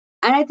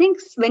 and I think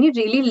when you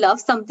really love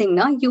something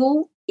ना,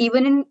 you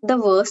even in the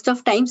worst of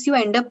times you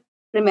end up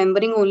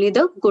remembering only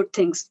the good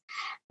things.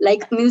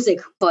 Like music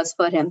was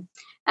for him,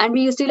 and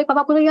we used to like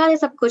papa ko to yaad hai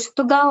sab kuch,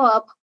 to gao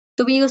aap.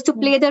 So we used to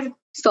play the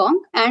song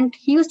and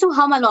he used to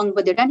hum along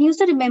with it, and he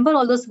used to remember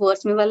all those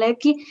words. मैं बोला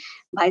कि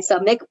भाई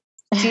साहब like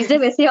चीजें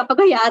वैसे पापा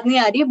को याद नहीं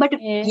आ रही है, but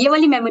ये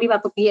वाली मेमोरी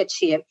पापा की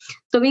अच्छी है.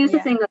 So we used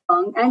to sing a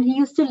song, and he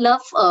used to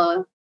love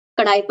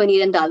kadai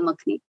paneer and dal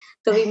makhni.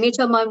 So we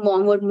made sure my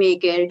mom would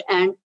make it,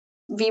 and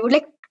we would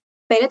like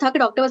पहले था कि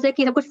doctor बस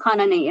कि सब कुछ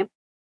खाना नहीं है,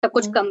 सब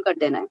कुछ कम कर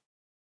देना है,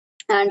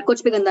 एंड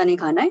कुछ भी गंदा नहीं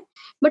खाना है,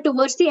 but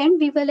towards the end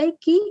we were like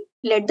कि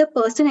let the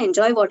person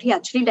enjoy what he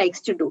actually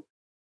likes to do.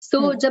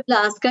 सो जब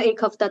लास्ट का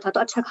एक हफ्ता था तो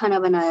अच्छा खाना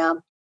बनाया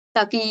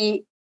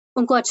ताकि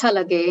उनको अच्छा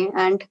लगे,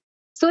 and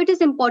so it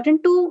is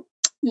important to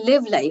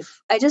live life.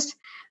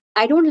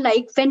 I don't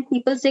like when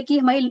people से कि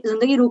हमारी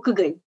जिंदगी रुक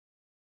गई.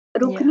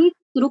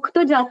 रुक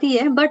तो जाती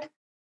है, बट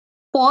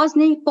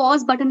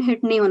पॉज बटन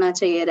हिट नहीं होना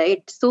चाहिए,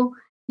 right? So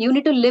you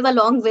need to live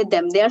along with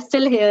them. They are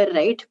still here,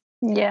 right?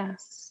 Yeah.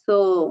 So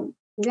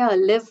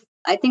live.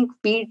 I think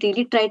we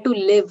really try to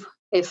live,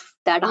 if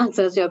that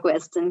answers your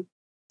question.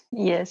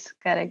 Yes,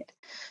 correct.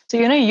 So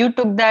you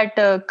took that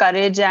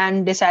courage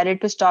and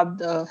decided to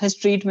stop his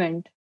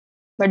treatment,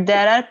 but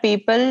there are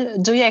people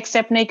जो ये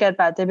accept नहीं कर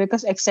पाते,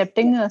 because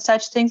accepting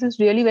such things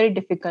is really very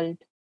difficult.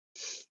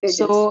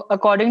 So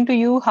according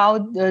to you, how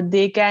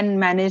they can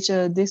manage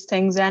these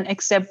things and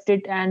accept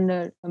it and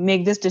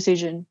make this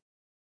decision?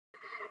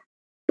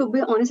 To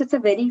be honest, it's a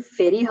very,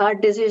 very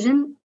hard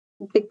decision,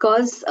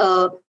 because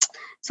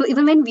so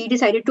even when we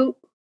decided to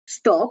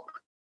stop,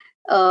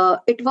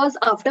 it was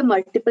after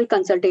multiple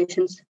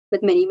consultations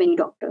with many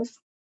doctors,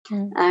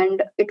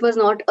 and it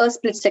was not a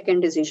split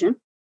second decision.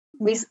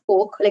 We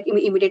spoke like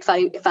immediate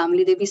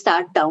family. We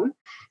sat down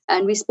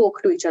and we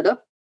spoke to each other,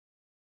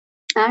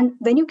 and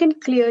when you can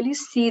clearly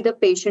see the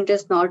patient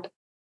is not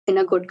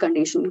in a good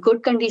condition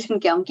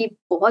क्या, उनकी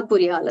बहुत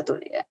बुरी हालत हो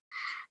रही है,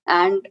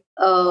 and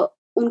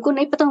उनको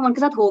नहीं पता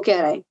उनके साथ हो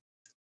क्या रहा है,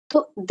 तो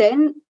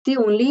then the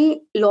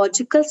only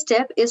logical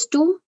step is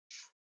to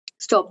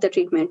stop the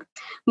treatment.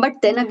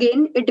 But then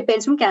again, it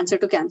depends from cancer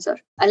to cancer.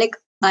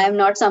 I am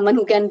not someone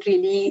who can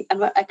really,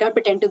 I cannot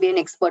pretend to be an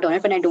expert on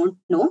it when I don't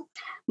know,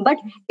 but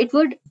it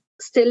would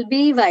still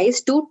be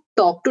wise to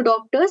talk to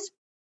doctors,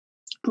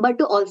 but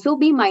to also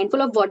be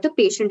mindful of what the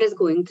patient is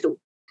going through.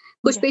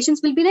 Which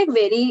patients will be like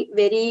very,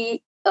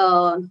 very,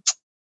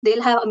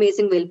 they'll have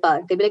amazing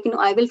willpower. They'll be like,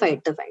 I will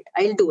fight the fight.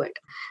 I'll do it.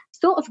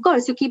 So of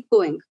course you keep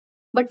going.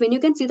 But when you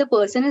can see the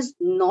person is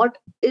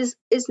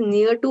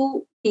near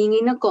to being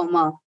in a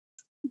coma,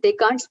 they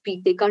can't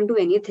speak, they can't do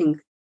anything.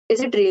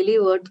 Is it really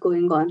worth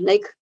going on?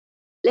 Like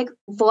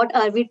what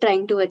are we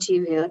trying to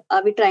achieve here?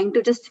 Are we trying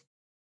to just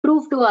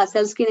prove to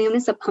ourselves कि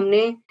नहीं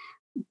हमने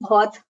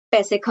बहुत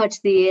पैसे खर्च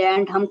दिए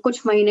and हम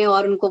कुछ महीने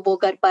और उनको वो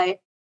कर पाए?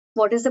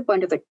 What is the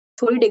point of it?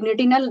 थोड़ी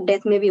dignity ना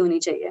death में भी होनी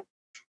चाहिए.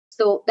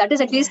 So that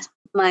is at least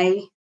my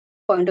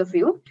point of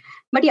view.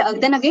 But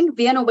then again,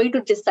 we are nobody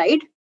to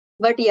decide.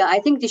 But I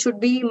think they should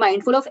be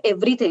mindful of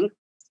everything,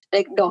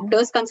 like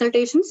doctors'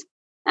 consultations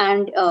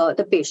and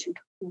the patient.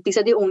 These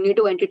are the only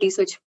two entities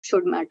which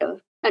should matter,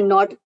 and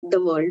not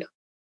the world.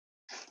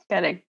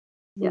 Correct.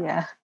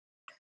 Yeah.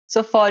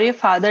 So for your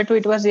father too,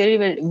 it was really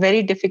very,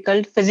 very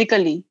difficult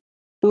physically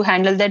to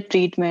handle that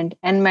treatment,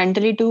 and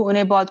mentally too,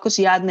 उन्हें बहुत कुछ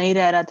याद नहीं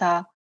रह रहा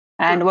था,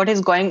 and what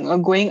is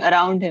going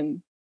around him.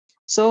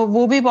 So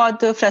वो भी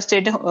बहुत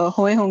frustrated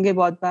हुए होंगे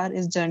बहुत बार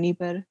इस जर्नी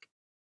पर.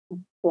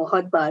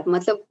 बहुत बार.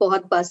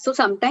 So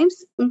sometimes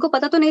उनको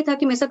पता तो नहीं था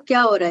कि मेरे साथ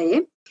क्या हो रहा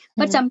है,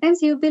 but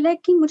sometimes you be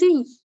like कि मुझे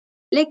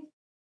like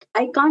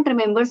I can't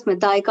remember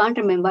Smitha, I can't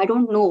remember, I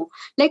don't know.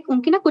 Like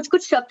उनके ना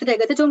कुछ शब्द रह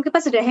गए थे जो उनके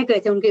पास रह गए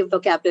थे उनके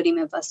vocabulary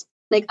में बस.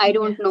 Like I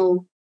don't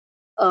know,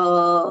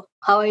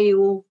 how are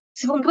you?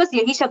 सिर्फ उनके पास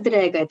यही शब्द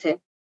रह गए थे.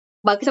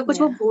 बाकी सब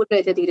कुछ वो भूल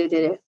रहे थे धीरे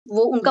धीरे.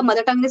 वो उनका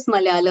मदर टंग इज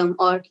मलयालम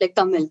और like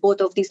Tamil,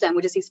 both of these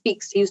languages he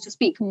used to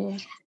speak.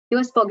 He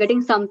was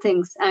forgetting some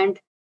things, and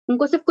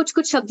उनको सिर्फ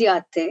कुछ शब्द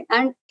याद थे,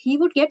 and he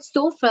would get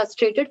so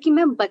frustrated कि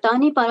मैं बता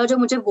नहीं पा रहा जो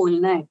मुझे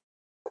बोलना है,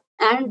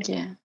 and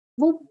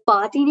वो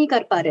बात ही नहीं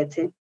कर पा रहे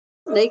थे.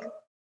 Like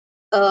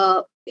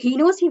he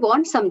knows he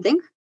wants something,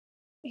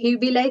 he'll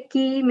be like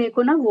कि मेरे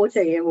को ना वो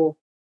चाहिए वो,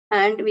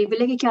 and we be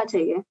like कि क्या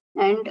चाहिए,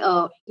 and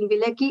he'll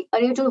be like कि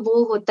अरे जो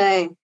वो होता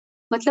है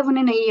मतलब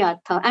उन्हें नहीं याद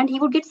था, and he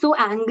would get so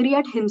angry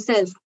at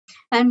himself,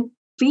 and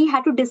we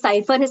had to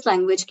decipher his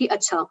language कि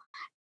अच्छा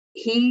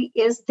he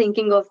is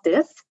thinking of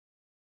this,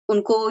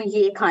 उनको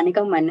ये खाने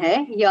का मन है,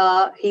 या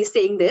he is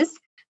saying this.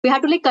 We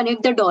had to like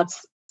connect the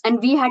dots,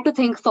 and we had to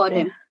think for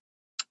him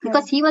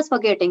because he was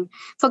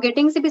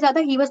forgetting से भी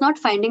ज्यादा he was not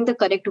finding the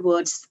correct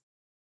words.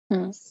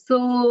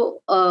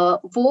 So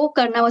वो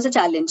करना was a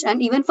challenge,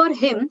 and even for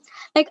him,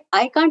 like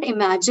I can't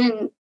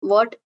imagine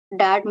what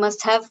dad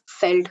must have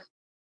felt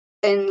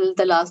in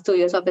the last 2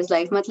 years of his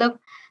life. Matlab,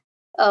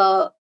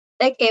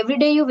 like every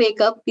day you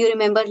wake up, you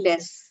remember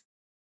less.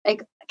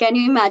 Like, can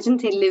you imagine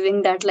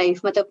living that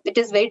life? Matlab, it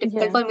is very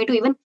difficult for me to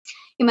even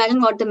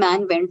imagine what the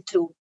man went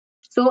through.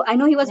 So I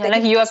know he was very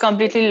like you are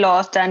completely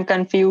lost and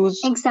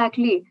confused.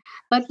 Exactly.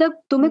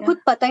 मतलब तुम्हें खुद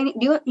पता ही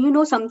नहीं, you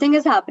know something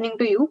is happening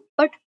to you,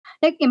 but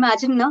like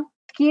imagine ना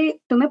कि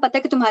तुम्हें पता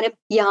है कि तुम्हारे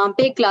यहाँ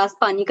पे एक ग्लास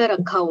पानी का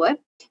रखा हुआ है,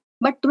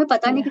 बट तुम्हें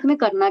पता नहीं कि तुम्हें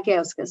करना क्या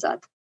है उसके साथ.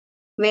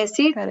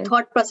 वैसे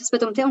थॉट प्रोसेस पे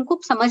तुम थे, उनको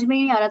समझ में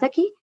नहीं आ रहा था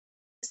कि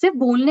सिर्फ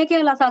बोलने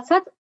के साथ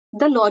साथ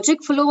the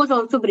logic flow was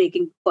also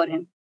breaking for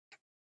him.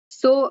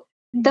 So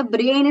the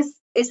brain is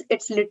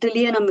it's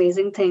literally an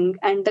amazing thing,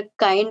 and the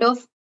kind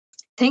of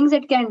things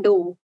it can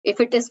do if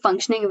it is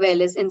functioning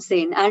well is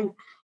insane. And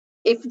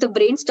if the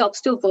brain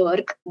stops to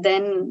work,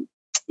 then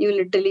you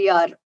literally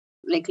are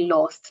like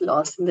lost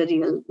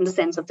in the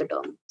sense of the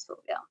term. So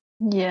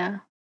yeah.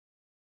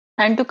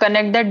 And to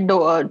connect that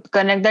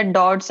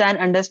dots and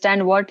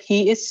understand what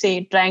he is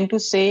trying to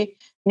say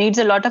needs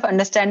a lot of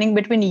understanding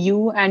between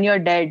you and your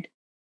dad.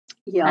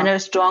 And a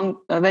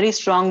very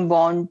strong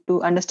bond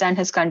to understand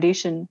his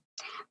condition.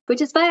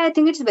 Which is why I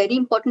think it's very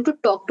important to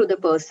talk to the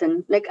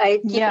person. Like I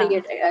keep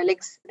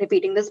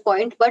repeating this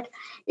point, but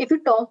if you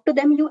talk to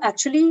them, you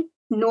actually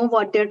know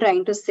what they're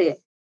trying to say.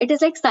 It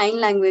is like sign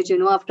language, you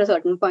know, after a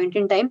certain point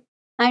in time.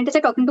 And it's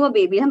like talking to a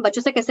baby. हम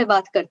बच्चों से कैसे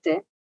बात करते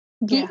हैं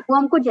कि वो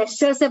हमको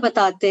जेस्चर से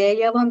बताते हैं,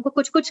 या वो हमको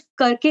कुछ कुछ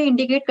करके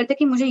इंडिकेट करते हैं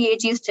कि मुझे ये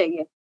चीज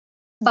चाहिए.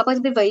 पापा से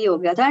भी वही हो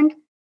गया था, एंड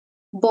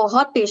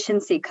बहुत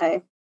पेशेंस सीखा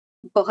है,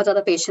 बहुत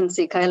ज्यादा पेशेंस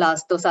सीखा है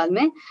लास्ट 2 साल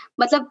में.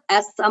 मतलब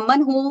as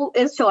someone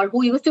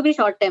who used to be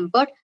short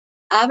tempered,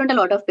 I have learned a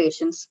lot of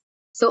patience.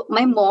 So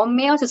my mom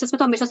में और सिस्टर्स में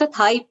तो हमेशा से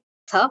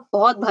था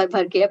बहुत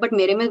भर के है, बट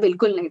मेरे में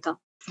बिल्कुल नहीं था.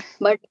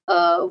 बट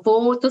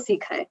वो तो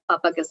सीखा है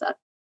पापा के साथ.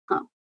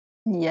 हाँ.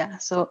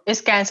 सो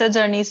इस कैंसर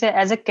जर्नी से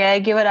एज अ केयर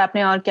गिवर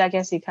आपने और क्या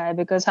क्या सीखा है?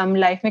 बिकॉज हम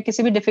लाइफ में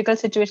किसी भी डिफिकल्ट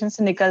सिचुएशन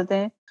से निकलते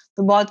हैं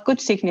तो बहुत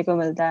कुछ सीखने को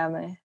मिलता है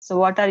हमें. So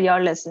what are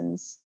your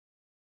lessons?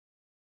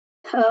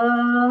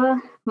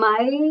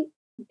 My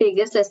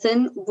biggest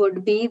lesson would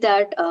be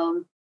that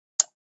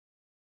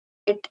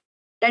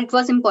it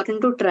was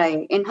important to try.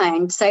 In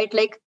hindsight,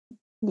 like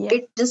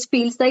it just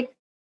feels like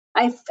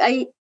I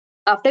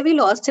after we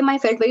lost him, I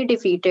felt very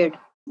defeated.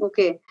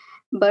 Okay,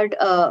 but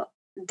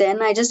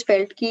then I just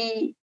felt कि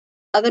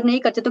अगर नहीं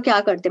करते तो क्या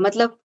करते?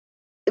 मतलब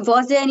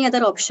was there any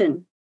other option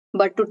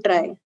but to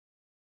try?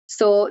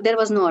 So there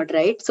was not,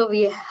 right? So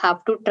we have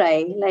to try,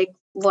 like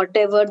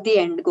whatever the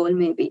end goal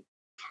may be.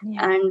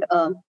 And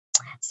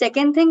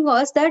second thing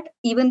was that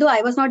even though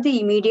I was not the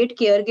immediate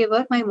caregiver,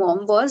 my mom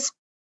was.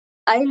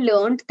 I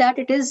learned that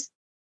it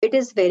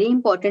is very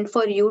important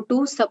for you to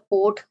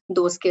support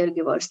those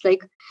caregivers.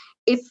 Like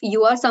if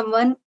you are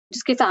someone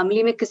जिसके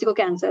family में किसी को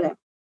cancer है,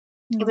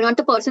 if you're not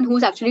the person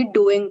who's actually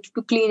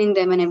cleaning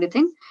them and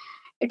everything,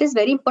 it is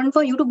very important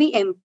for you to be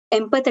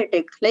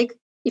empathetic. Like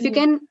if you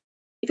can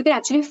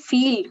actually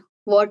feel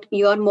what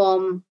your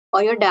mom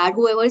or your dad,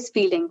 whoever is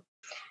feeling,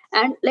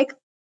 and like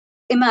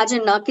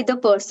imagine now that the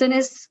person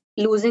is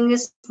losing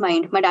his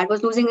mind. My dad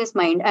was losing his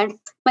mind, and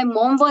my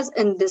mom was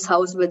in this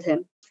house with him.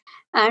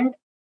 And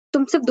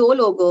तुम सिर्फ 2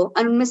 लोग हो,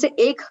 और उनमें से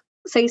एक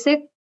सही से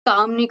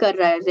काम नहीं कर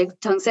रहा है, like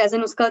ढंग से, as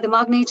in उसका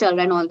दिमाग नहीं चल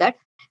रहा है and all that.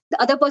 The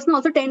other person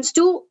also tends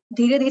to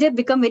धीरे-धीरे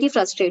become very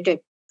frustrated.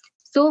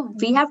 So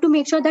we have to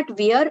make sure that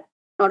we are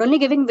not only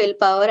giving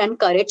willpower and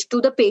courage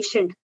to the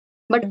patient,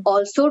 but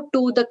also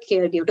to the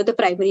caregiver, to the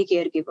primary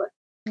caregiver.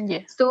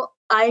 So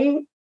I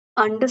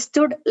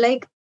understood,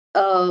 like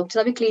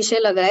अभी cliche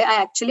लग रहा है, I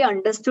actually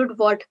understood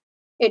what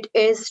it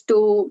is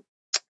to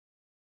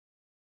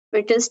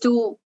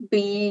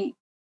be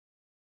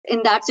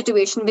in that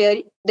situation where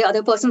the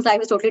other person's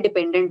life is totally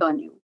dependent on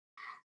you.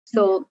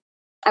 So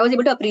I was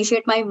able to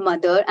appreciate my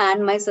mother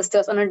and my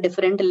sisters on a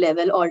different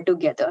level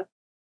altogether,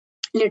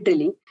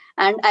 literally.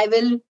 And I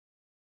will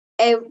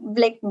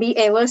be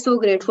ever so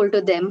grateful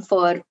to them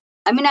for,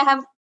 I mean, I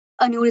have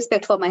a new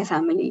respect for my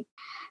family.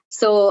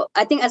 So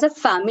I think as a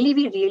family,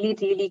 we really,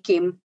 really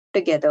came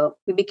together.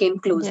 We became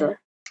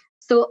closer.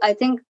 So I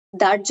think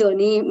that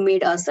journey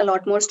made us a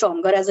lot more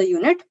stronger as a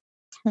unit.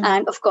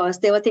 And of course,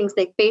 there were things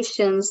like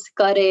patience,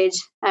 courage,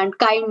 and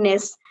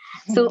kindness.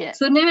 So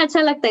सुनने में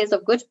अच्छा लगता है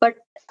सब कुछ, but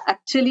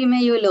actually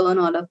में you learn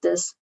all of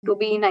this to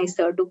be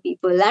nicer to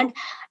people.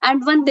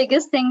 And one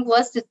biggest thing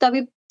was जितना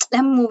भी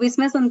हम movies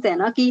में सुनते हैं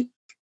ना कि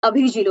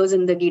अभी जी लो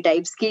जिंदगी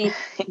types की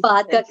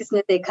बात का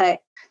किसने देखा है,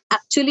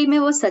 actually में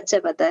वो सच है,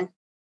 पता है.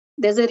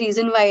 There's a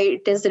reason why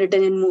it is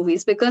written in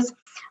movies, because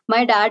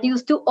my dad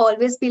used to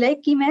always be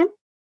like कि मैं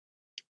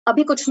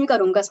अभी कुछ नहीं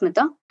करूंगा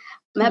स्मिता,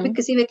 मैं अभी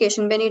किसी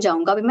वेकेशन पे नहीं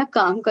जाऊंगा, अभी मैं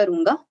काम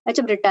करूंगा, मैं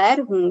जब रिटायर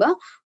होऊंगा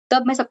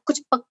तब मैं सब कुछ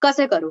पक्का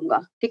से करूंगा,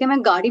 ठीक है, मैं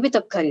गाड़ी भी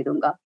तब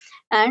खरीदूंगा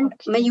एंड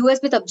मैं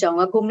यूएस भी तब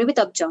जाऊंगा, घूमने भी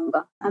तब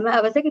जाऊंगा।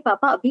 मैं वैसे कि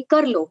पापा अभी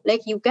कर लो,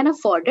 like you can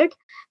afford it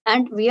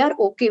and we are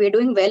okay, we are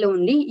doing well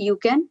only, you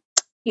can,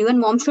 you and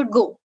mom should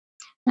go.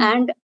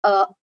 And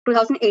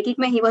 2018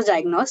 में he was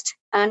diagnosed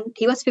and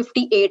he was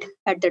 58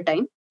 at the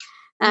time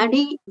and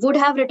he would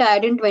have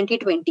retired in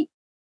 2020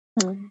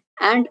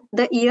 and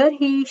the year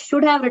he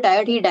should have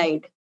retired he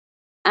died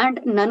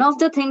and none of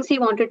the things he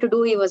wanted to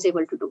do he was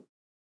able to do.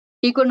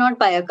 He could not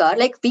buy a car,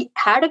 like we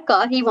had a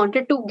car, he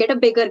wanted to get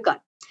a bigger car,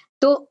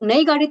 तो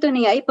नई गाड़ी तो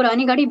नहीं आई,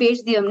 पुरानी गाड़ी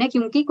बेच दी हमने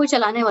क्योंकि कोई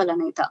चलाने वाला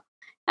नहीं था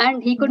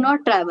and he could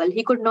not travel,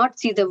 he could not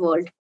see the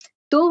world.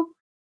 तो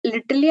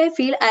literally I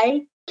feel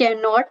I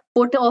cannot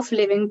put off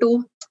living to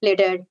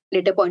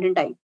later point in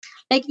time,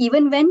 like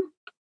even when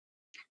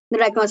the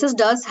diagnosis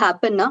does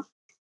happen na,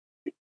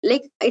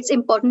 like it's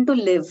important to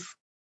live,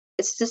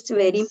 it's just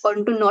very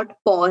important to not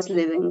pause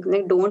living,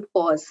 like don't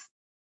pause,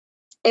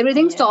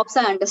 everything stops,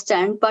 I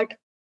understand, but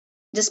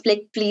just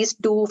like please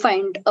do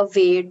find a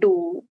way to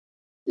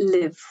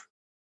live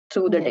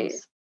through the day.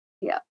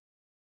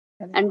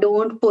 And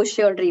don't push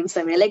your dreams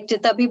away, like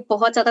जितना भी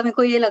बहुत ज्यादा मेरे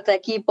को ये लगता है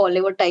कि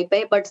बॉलीवुड टाइप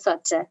है, बट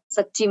सच है,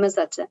 सच्ची में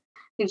सच है,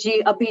 जी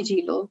अभी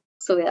जी लो.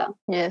 So yeah.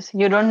 Yes,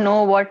 you don't know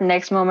what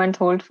next moment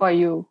hold for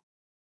you.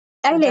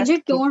 I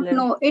legit don't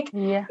know.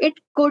 It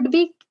could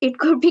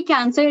be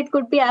cancer. It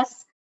could be as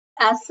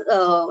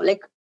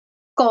like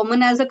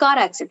common as a car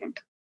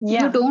accident.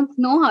 You don't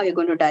know how you're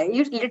going to die.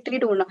 You literally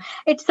don't know.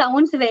 It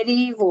sounds very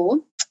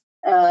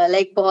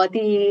like बहुत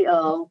ही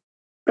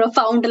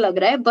profound लग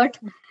रहा है, but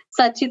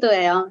सच्ची तो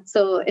है यार.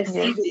 So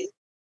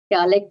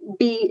yeah, like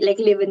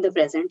live in the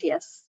present.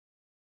 Yes.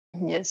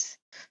 Yes.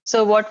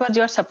 So what was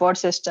your support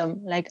system?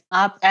 Like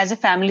आप as a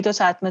family तो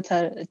साथ में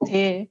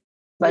थे,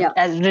 but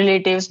as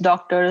relatives,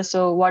 doctors,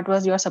 so what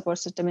was your support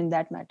system in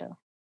that matter?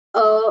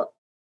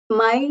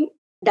 My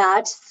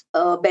dad's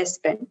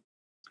best friend,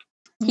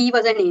 he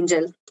was an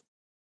angel.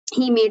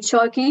 He made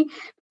sure कि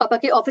पापा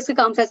के office के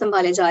काम से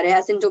संभाले जा रहे हैं,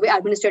 ऐसे जो भी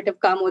एडमिनिस्ट्रेटिव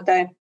काम होता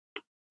है,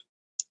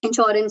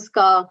 इंश्योरेंस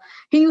का.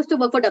 He used to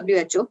work for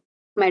WHO,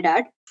 my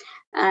dad,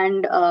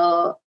 and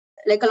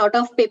like a lot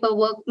of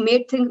paperwork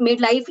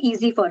made life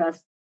easy for us.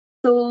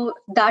 So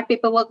that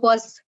paperwork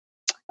was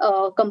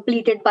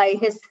completed by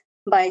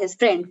his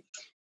friend.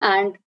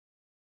 And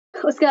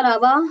उसके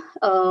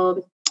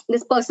अलावा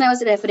this person I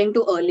was referring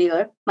to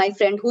earlier, my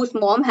friend whose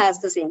mom has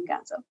the same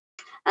cancer,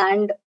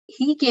 and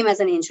he came as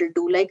an angel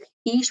too. Like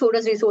he showed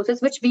us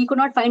resources which we could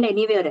not find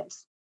anywhere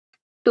else.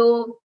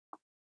 So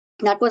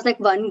that was like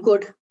one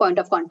good point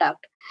of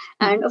contact.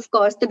 And of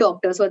course the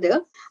doctors were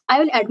there. I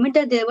will admit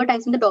that there were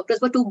times when the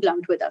doctors were too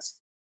blunt with us,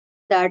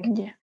 that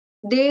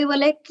they were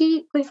like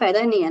कि कोई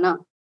फायदा नहीं है ना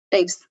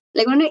types,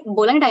 like उन्होंने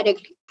बोला नहीं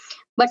directly,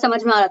 but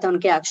समझ में आ रहा था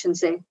उनके एक्शन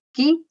से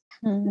कि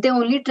they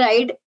only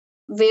tried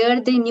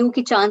where they knew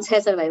कि chance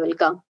है survival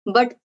का.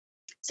 But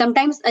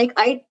sometimes like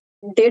I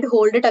did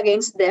hold it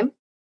against them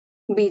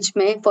बीच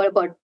में for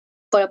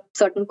a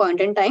certain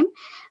point in time,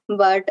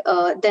 but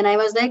then I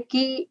was like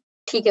कि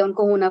ठीक है,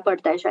 उनको होना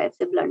पड़ता है शायद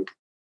से blunt,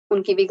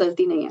 उनकी भी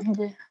गलती नहीं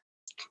है.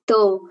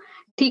 तो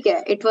ठीक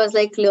है, it was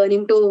like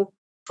learning to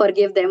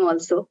forgive them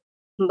also.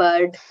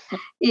 But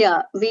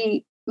yeah,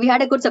 we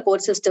had a good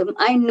support system.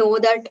 I know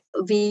that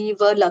we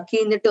were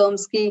lucky in the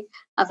terms कि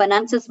our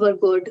finances were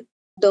good,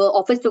 the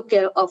office took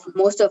care of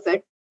most of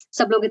it.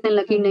 सब लोग इतने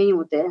lucky नहीं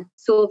होते हैं,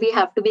 so we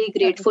have to be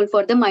grateful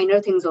for the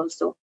minor things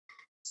also.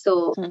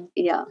 So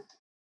yeah.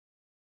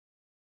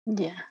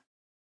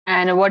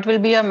 And what will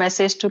be your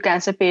message to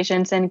cancer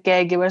patients and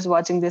caregivers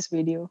watching this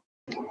video?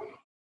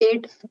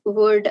 It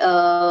would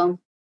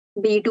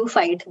be to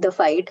fight the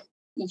fight.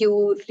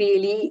 You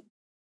really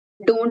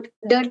don't.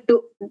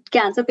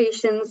 Cancer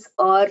patients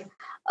or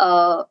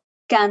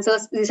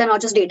cancers, these are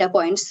not just data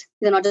points.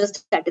 They're not just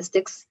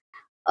statistics.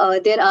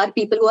 There are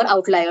people who are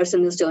outliers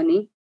in this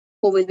journey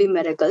who will be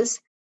miracles.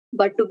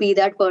 But to be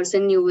that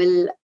person, you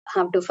will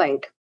have to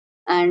fight.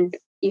 And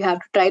you have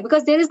to try,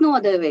 because there is no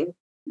other way.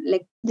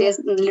 Like there's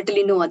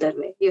literally no other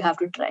way. You have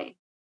to try.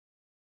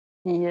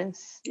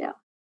 Yes. Yeah.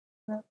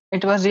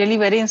 It was really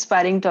very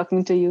inspiring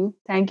talking to you.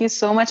 Thank you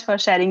so much for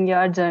sharing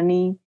your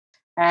journey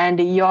and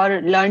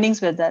your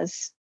learnings with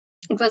us.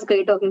 It was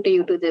great talking to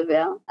you too,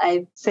 Divya.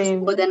 I'm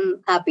more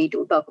than happy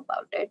to talk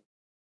about it.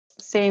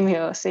 Same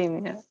here.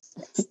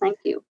 Thank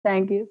you.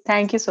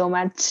 Thank you so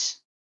much.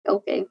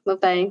 Okay,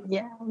 bye-bye.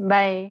 Yeah, bye.